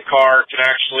 and Carr can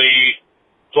actually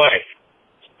play.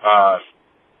 I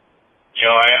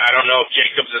don't know if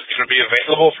Jacobs is going to be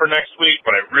available for next week,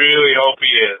 but I really hope he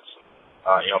is.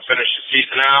 Finish the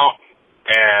season out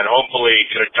and hopefully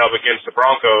get a dub against the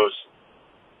Broncos.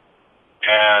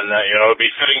 And, it'll be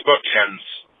fitting bookends.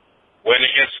 Win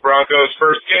against the Broncos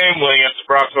first game, win against the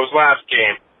Broncos last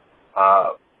game.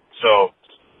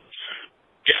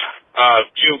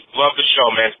 You love the show,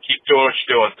 man. Keep doing what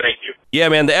you're doing. Thank you. Yeah,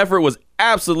 man, the effort was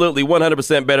absolutely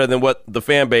 100% better than what the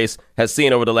fan base has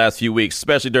seen over the last few weeks,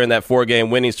 especially during that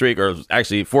 4-game winning streak, or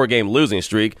actually 4-game losing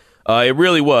streak. It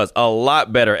really was a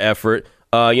lot better effort.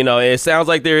 It sounds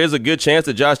like there is a good chance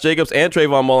that Josh Jacobs and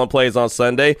Trayvon Mullen plays on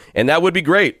Sunday, and that would be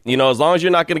great. As long as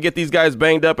you're not going to get these guys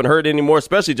banged up and hurt anymore,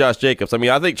 especially Josh Jacobs.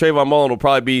 I think Trayvon Mullen will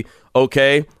probably be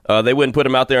okay. They wouldn't put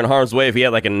him out there in harm's way if he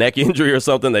had like a neck injury or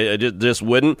something. They just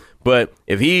wouldn't. But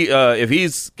if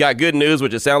he's got good news,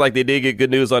 which it sounds like they did get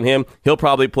good news on him, he'll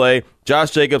probably play.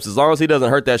 Josh Jacobs, as long as he doesn't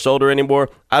hurt that shoulder anymore,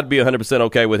 I'd be 100%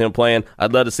 okay with him playing.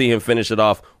 I'd love to see him finish it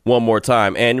off one more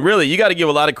time. And really, you got to give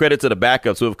a lot of credit to the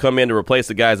backups who have come in to replace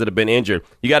the guys that have been injured.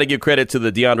 You got to give credit to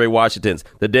the DeAndre Washingtons,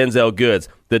 the Denzel Goods,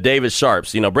 the David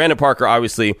Sharps. Brandon Parker,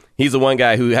 obviously, he's the one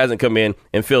guy who hasn't come in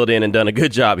and filled in and done a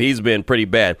good job. He's been pretty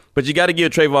bad. But you got to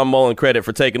give Trayvon Mullen credit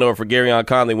for taking over for Garyon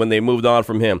Conley when they moved on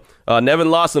from him.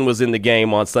 Nevin Lawson was in the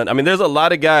game on Sunday. There's a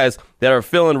lot of guys that are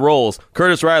filling roles.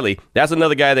 Curtis Riley, that's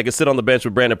another guy that could sit on the bench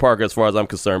with Brandon Parker as far as I'm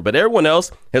concerned. But everyone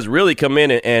else has really come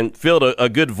in and filled a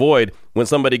good void when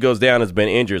somebody goes down and has been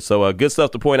injured. So good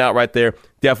stuff to point out right there.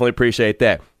 Definitely appreciate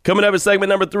that. Coming up in segment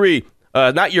number 3,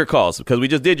 not your calls, because we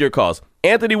just did your calls.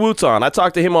 Anthony Wooton. I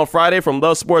talked to him on Friday from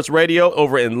Love Sports Radio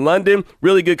over in London.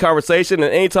 Really good conversation,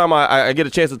 and anytime I get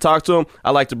a chance to talk to him,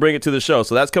 I like to bring it to the show.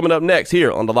 So that's coming up next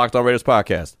here on the Locked On Raiders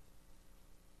podcast.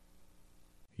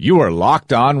 You are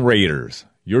Locked On Raiders,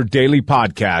 your daily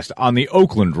podcast on the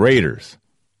Oakland Raiders.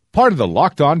 Part of the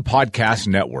Locked On Podcast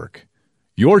Network,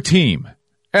 your team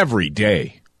every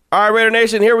day. All right, Raider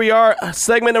Nation, here we are.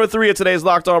 Segment number 3 of today's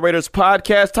Locked On Raiders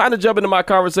podcast. Time to jump into my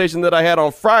conversation that I had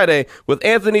on Friday with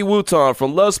Anthony Wooton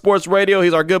from Love Sports Radio.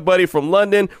 He's our good buddy from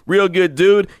London. Real good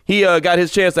dude. He got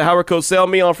his chance to Howard Cosell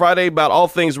me on Friday about all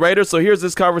things Raiders. So here's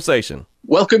this conversation.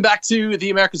 Welcome back to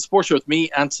the American Sports Show with me,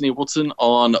 Anthony Wooton,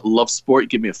 on Love Sport.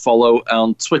 Give me a follow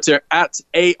on Twitter at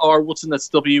ARWooton. That's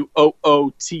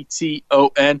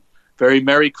WOOTTON. Very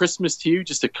Merry Christmas to you.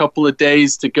 Just a couple of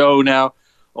days to go now.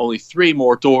 Only 3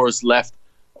 more doors left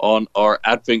on our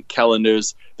Advent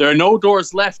calendars. There are no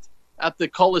doors left at the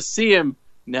Coliseum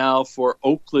now for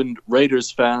Oakland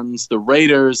Raiders fans. The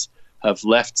Raiders have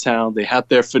left town. They had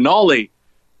their finale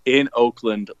in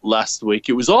Oakland last week.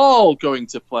 It was all going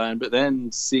to plan, but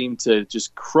then seemed to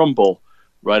just crumble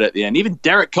right at the end. Even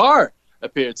Derek Carr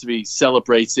appeared to be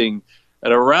celebrating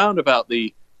at around about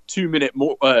the 2-minute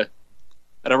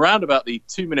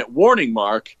warning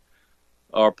mark.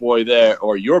 Our boy there,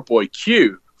 or your boy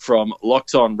Q from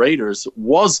Locked On Raiders,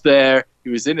 was there. He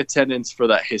was in attendance for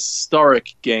that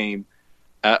historic game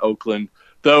at Oakland.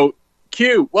 Though,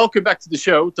 Q, welcome back to the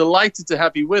show. Delighted to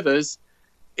have you with us.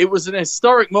 It was an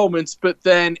historic moment, but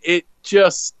then it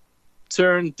just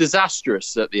turned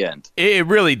disastrous at the end. It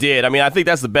really did. I think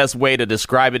that's the best way to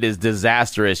describe it, is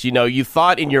disastrous. You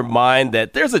thought in your mind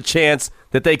that there's a chance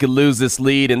that they could lose this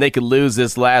lead and they could lose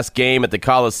this last game at the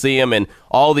Coliseum, and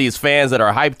all these fans that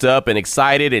are hyped up and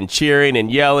excited and cheering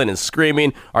and yelling and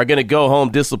screaming are going to go home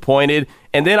disappointed.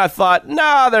 And then I thought,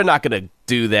 nah, they're not going to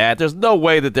do that. There's no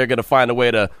way that they're going to find a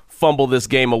way to fumble this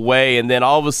game away. And then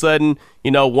all of a sudden,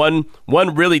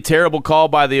 one really terrible call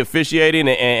by the officiating,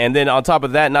 and then on top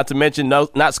of that, not to mention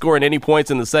not scoring any points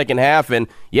in the second half. And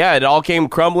yeah, it all came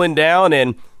crumbling down,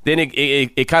 and then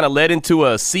it kind of led into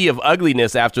a sea of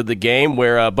ugliness after the game,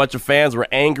 where a bunch of fans were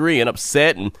angry and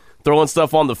upset and throwing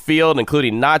stuff on the field,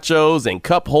 including nachos and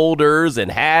cup holders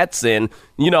and hats and,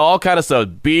 all kind of stuff,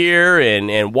 beer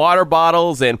and water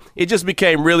bottles. And it just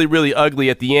became really, really ugly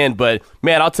at the end. But,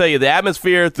 man, I'll tell you, the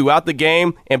atmosphere throughout the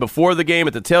game and before the game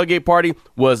at the tailgate party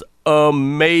was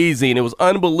amazing. It was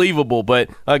unbelievable. But,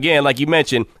 again, like you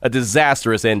mentioned, a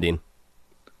disastrous ending.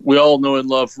 We all know and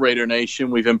love Raider Nation.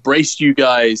 We've embraced you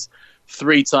guys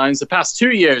 3 times. The past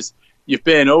 2 years, you've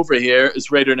been over here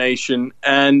as Raider Nation,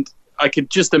 and I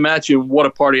could just imagine what a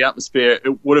party atmosphere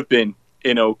it would have been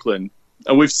in Oakland.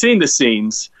 And we've seen the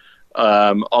scenes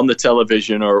on the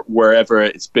television or wherever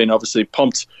it's been, obviously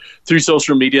pumped through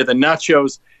social media. The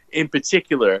nachos in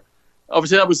particular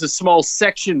obviously that was a small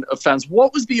section of fans.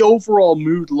 What was the overall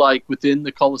mood like within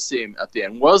the Coliseum at the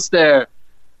end? Was there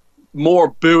more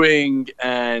booing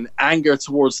and anger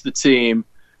towards the team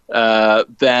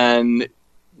than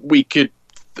we could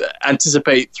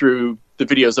anticipate through the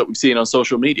videos that we've seen on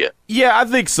social media? Yeah, I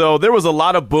think so. There was a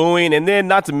lot of booing, and then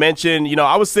not to mention,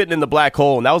 I was sitting in the black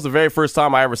hole, and that was the very first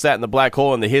time I ever sat in the black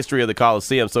hole in the history of the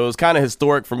Coliseum, so it was kind of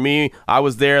historic for me. I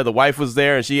was there, the wife was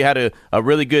there, and she had a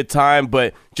really good time,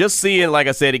 but just seeing, like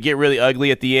I said, it get really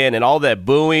ugly at the end and all that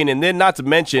booing, and then not to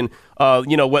mention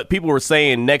what people were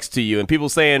saying next to you and people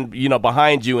saying,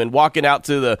 behind you and walking out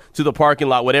to the parking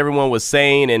lot, what everyone was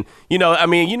saying. And,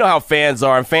 how fans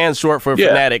are, and fans short for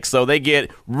fanatics. So they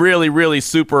get really, really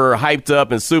super hyped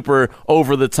up and super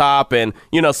over the top and,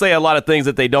 say a lot of things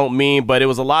that they don't mean. But it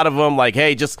was a lot of them like,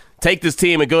 hey, just take this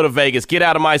team and go to Vegas, get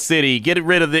out of my city, get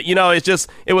rid of it.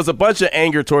 It was a bunch of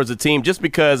anger towards the team just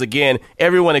because, again,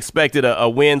 everyone expected a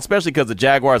win, especially because the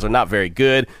Jaguars are not very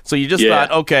good. So you just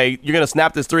thought, okay, you're going to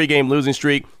snap this 3-game losing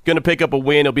streak, going to pick up a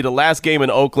win. It'll be the last game in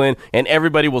Oakland, and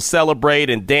everybody will celebrate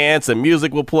and dance, and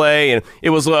music will play. And it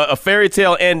was a fairy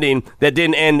tale ending that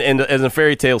didn't end in a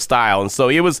fairy tale style. And so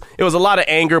it was a lot of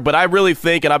anger, but I really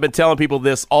think, and I've been telling people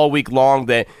this all week long,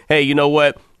 that, hey, you know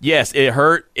what? Yes, it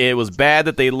hurt. It was bad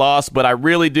that they lost, but I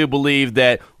really do believe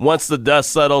that once the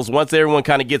dust settles, once everyone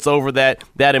kind of gets over that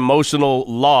emotional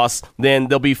loss, then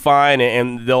they'll be fine,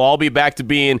 and they'll all be back to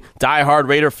being diehard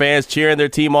Raider fans cheering their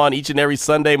team on each and every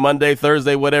Sunday, Monday,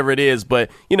 Thursday, whatever it is. But,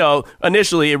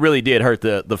 initially it really did hurt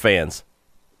the fans.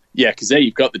 Yeah, because A,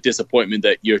 you've got the disappointment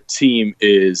that your team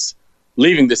is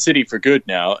leaving the city for good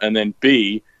now, and then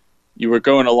B, you were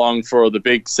going along for the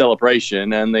big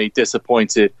celebration, and they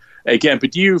disappointed again.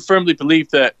 But do you firmly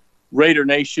believe that Raider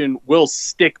Nation will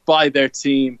stick by their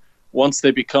team once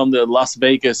they become the Las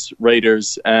Vegas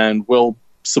Raiders and will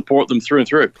support them through and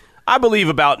through? I believe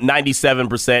about 97%,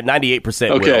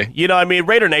 98% will.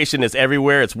 Raider Nation is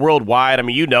everywhere. It's worldwide.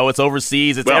 It's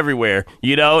overseas. It's everywhere,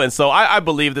 And so I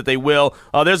believe that they will.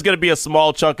 There's going to be a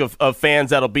small chunk of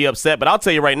fans that'll be upset. But I'll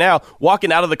tell you right now,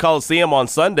 walking out of the Coliseum on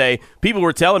Sunday, people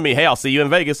were telling me, hey, I'll see you in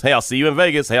Vegas. Hey, I'll see you in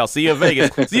Vegas. Hey, I'll see you in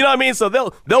Vegas. So, So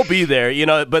they'll be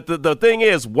there, But the thing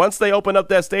is, once they open up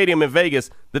that stadium in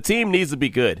Vegas, the team needs to be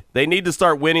good. They need to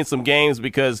start winning some games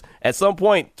because at some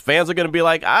point, fans are going to be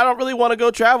like, I don't really want to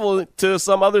go travel to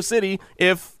some other city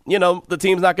if, the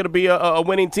team's not going to be a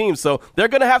winning team. So they're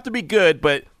going to have to be good,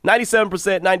 but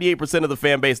 97%, 98% of the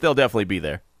fan base, they'll definitely be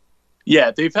there.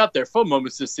 Yeah, they've had their fun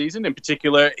moments this season. In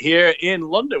particular, here in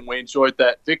London, we enjoyed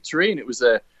that victory, and it was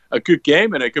a good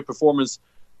game and a good performance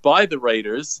by the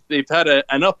Raiders. They've had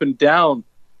an up and down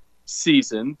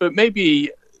season, but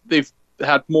maybe they've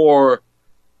had more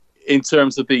in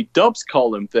terms of the dubs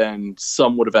column than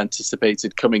some would have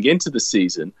anticipated coming into the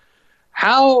season.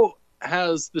 How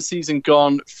has the season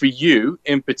gone for you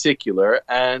in particular,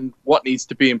 and what needs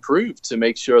to be improved to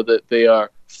make sure that they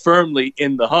are firmly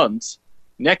in the hunt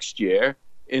next year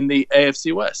in the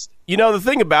AFC West? The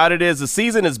thing about it is the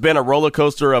season has been a roller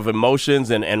coaster of emotions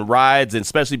and rides, and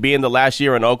especially being the last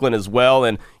year in Oakland as well.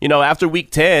 And, after week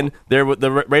 10, the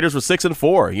Raiders were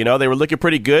 6-4. They were looking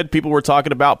pretty good. People were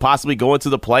talking about possibly going to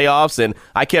the playoffs, and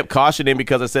I kept cautioning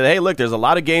because I said, hey, look, there's a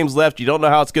lot of games left. You don't know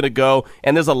how it's going to go,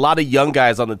 and there's a lot of young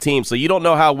guys on the team, so you don't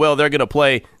know how well they're going to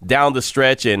play down the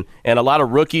stretch, and a lot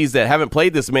of rookies that haven't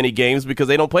played this many games because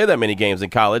they don't play that many games in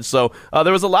college. So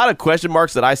there was a lot of question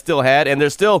marks that I still had, and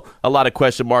there's still a lot of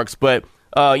question marks. But,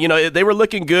 they were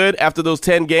looking good after those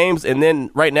 10 games, and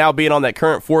then right now being on that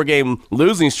current 4-game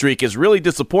losing streak is really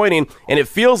disappointing, and it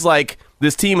feels like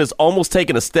this team is almost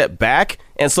taking a step back.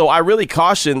 And so I really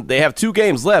caution, they have 2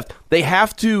 games left. They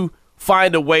have to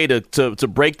find a way to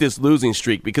break this losing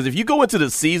streak, because if you go into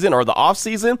the season or the off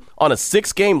season on a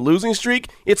 6-game losing streak,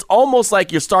 it's almost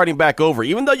like you're starting back over,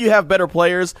 even though you have better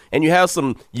players and you have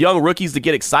some young rookies to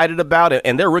get excited about,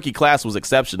 and their rookie class was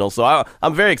exceptional. So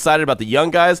I'm very excited about the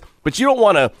young guys, but you don't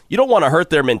want to hurt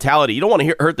their mentality. You don't want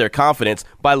to hurt their confidence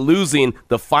by losing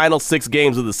the final 6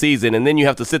 games of the season, and then you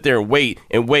have to sit there and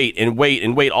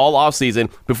wait all off season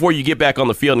before you get back on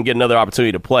the field and get another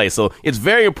opportunity to play. So it's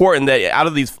very important that out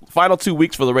of these final 2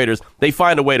 weeks for the Raiders, they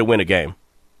find a way to win a game.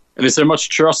 And is there much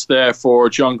trust there for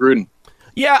John Gruden?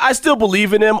 Yeah, I still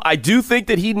believe in him. I do think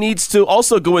that he needs to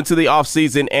also go into the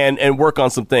offseason and work on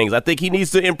some things. I think he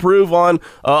needs to improve on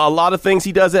a lot of things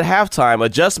he does at halftime,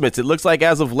 adjustments. It looks like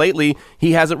as of lately,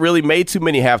 he hasn't really made too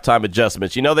many halftime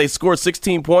adjustments. They scored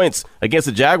 16 points against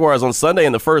the Jaguars on Sunday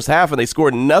in the first half, and they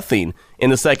scored nothing in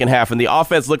the second half. And the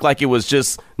offense looked like it was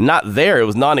just not there. It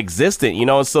was non-existent,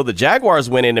 and so the Jaguars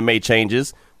went in and made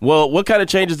changes. well, what kind of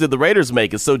changes did the Raiders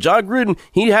make? And so John Gruden,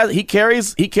 he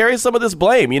carries some of this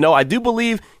blame. I do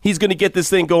believe he's going to get this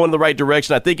thing going in the right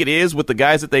direction. I think it is with the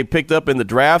guys that they picked up in the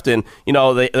draft, and they're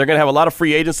going to have a lot of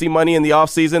free agency money in the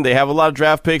offseason. They have a lot of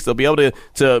draft picks. They'll be able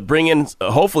to bring in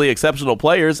hopefully exceptional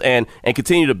players and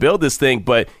continue to build this thing.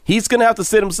 But he's going to have to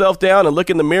sit himself down and look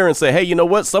in the mirror and say, hey, you know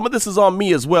what? Some of this is on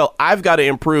me as well. I've got to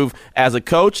improve as a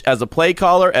coach, as a play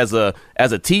caller, as a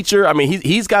teacher. I mean,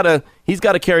 he's got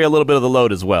to carry a little bit of the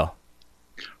load as well.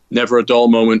 Never a dull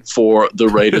moment for the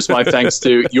Raiders. My thanks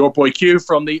to your boy Q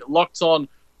from the Locked On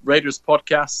Raiders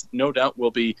podcast. No doubt we'll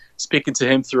be speaking to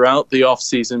him throughout the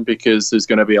offseason because there's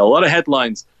going to be a lot of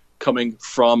headlines coming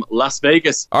from Las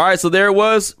Vegas. All right, so there it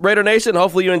was, Raider Nation.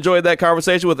 Hopefully you enjoyed that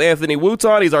conversation with Anthony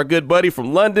Wooton. He's our good buddy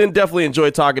from London. Definitely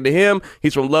enjoyed talking to him.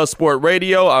 He's from Love Sport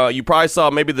Radio. You probably saw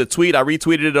maybe the tweet. I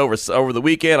retweeted it over the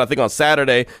weekend, I think on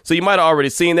Saturday. So you might have already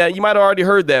seen that. You might have already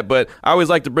heard that, but I always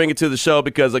like to bring it to the show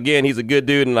because, again, he's a good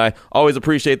dude, and I always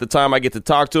appreciate the time I get to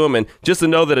talk to him. And just to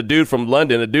know that a dude from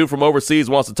London, a dude from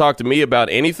overseas wants to talk to me about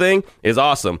anything is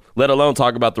awesome, let alone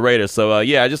talk about the Raiders. So,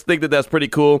 I just think that that's pretty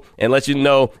cool and let you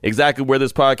know exactly where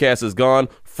this podcast has gone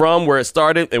from where it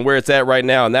started and where it's at right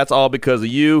now. And that's all because of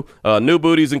you, new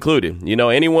booties included.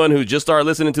 Anyone who just started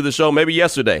listening to the show, maybe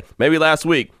yesterday, maybe last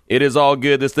week, it is all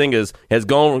good. This thing has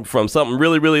gone from something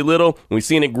really, really little. We've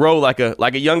seen it grow like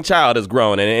a young child has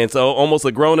grown, and it's almost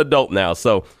a grown adult now.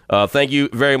 So thank you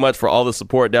very much for all the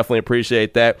support. Definitely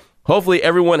appreciate that. Hopefully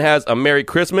everyone has a Merry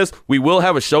Christmas. We will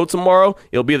have a show tomorrow.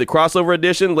 It'll be the crossover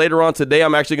edition. Later on today,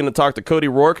 I'm actually going to talk to Cody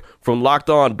Rourke from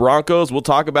Locked On Broncos. We'll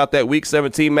talk about that Week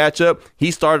 17 matchup. He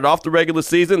started off the regular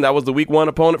season. That was the Week 1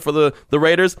 opponent for the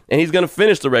Raiders, and he's going to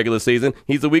finish the regular season.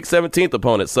 He's the Week 17th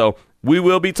opponent. So I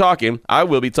will be talking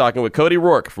with Cody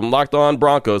Rourke from Locked On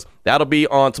Broncos. That'll be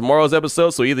on tomorrow's episode,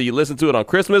 so either you listen to it on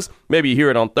Christmas, maybe you hear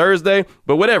it on Thursday,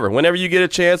 but whenever you get a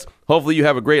chance, hopefully you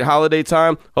have a great holiday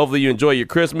time. Hopefully you enjoy your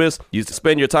Christmas. You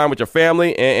spend your time with your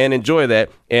family and enjoy that.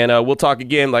 And we'll talk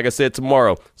again, like I said,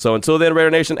 tomorrow. So until then,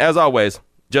 Raider Nation, as always,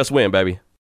 just win, baby.